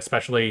 like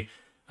especially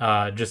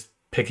just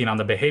picking on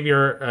the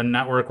behavior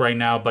network right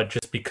now, but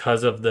just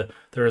because of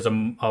there is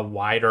a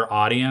wider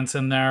audience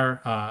in there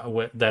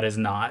that is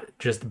not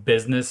just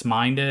business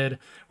minded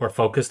or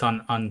focused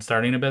on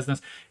starting a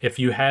business. If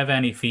you have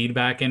any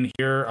feedback in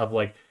here of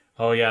like,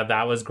 oh yeah,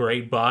 that was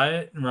great,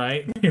 but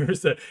right,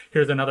 here's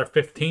another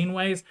 15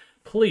 ways,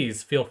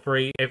 please feel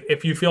free,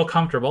 if you feel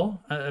comfortable,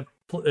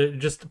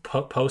 just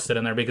post it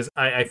in there, because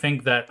I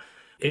think that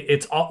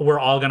we're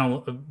all gonna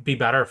be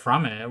better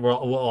from it. We'll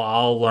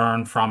all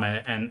learn from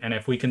it, and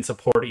if we can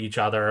support each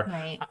other,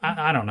 right.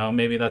 I don't know,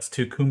 maybe that's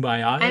too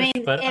kumbaya. I mean,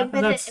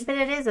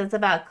 it's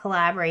about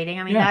collaborating.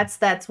 I mean,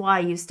 that's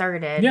why you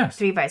started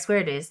 3 by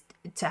Squared, is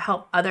to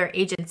help other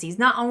agencies,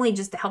 not only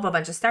just to help a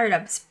bunch of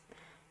startups,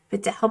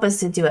 but to help us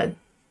to do a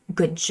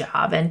good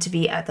job and to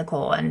be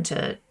ethical and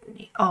to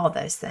all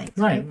those things.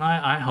 Right.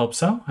 I hope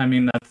so. I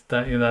mean,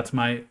 that's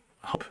my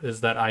hope,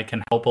 is that I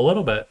can help a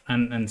little bit.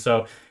 And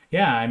so,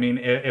 yeah, I mean,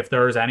 if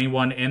there's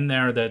anyone in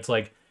there that's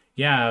like,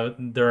 yeah,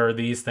 there are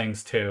these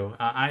things too.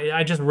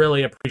 I just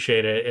really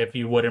appreciate it if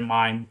you wouldn't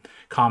mind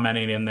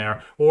commenting in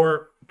there,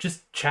 or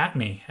just chat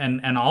me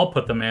and I'll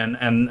put them in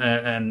and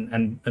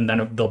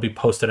then they'll be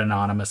posted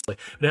anonymously.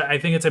 But I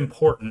think it's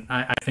important.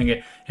 I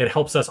think it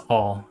helps us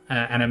all,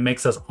 and it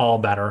makes us all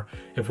better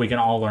if we can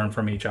all learn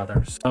from each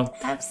other. So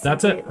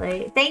That's it.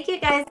 Thank you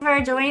guys for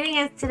joining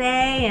us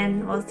today,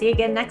 and we'll see you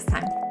again next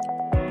time.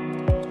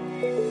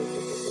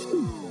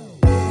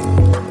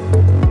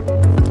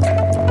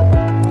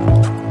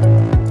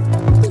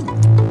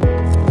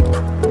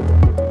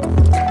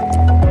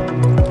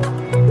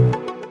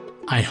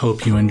 I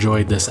hope you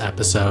enjoyed this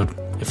episode.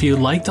 If you'd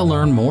like to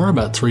learn more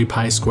about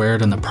 3Pi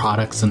Squared and the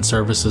products and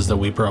services that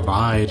we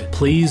provide,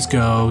 please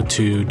go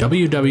to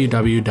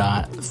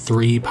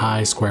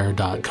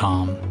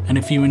www.3pisquared.com. And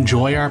if you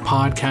enjoy our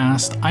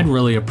podcast, I'd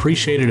really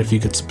appreciate it if you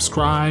could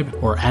subscribe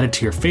or add it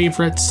to your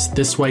favorites.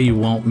 This way you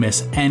won't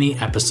miss any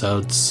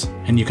episodes.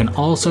 And you can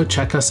also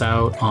check us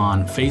out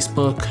on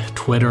Facebook,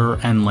 Twitter,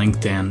 and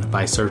LinkedIn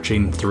by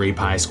searching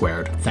 3Pi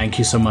Squared. Thank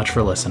you so much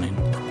for listening.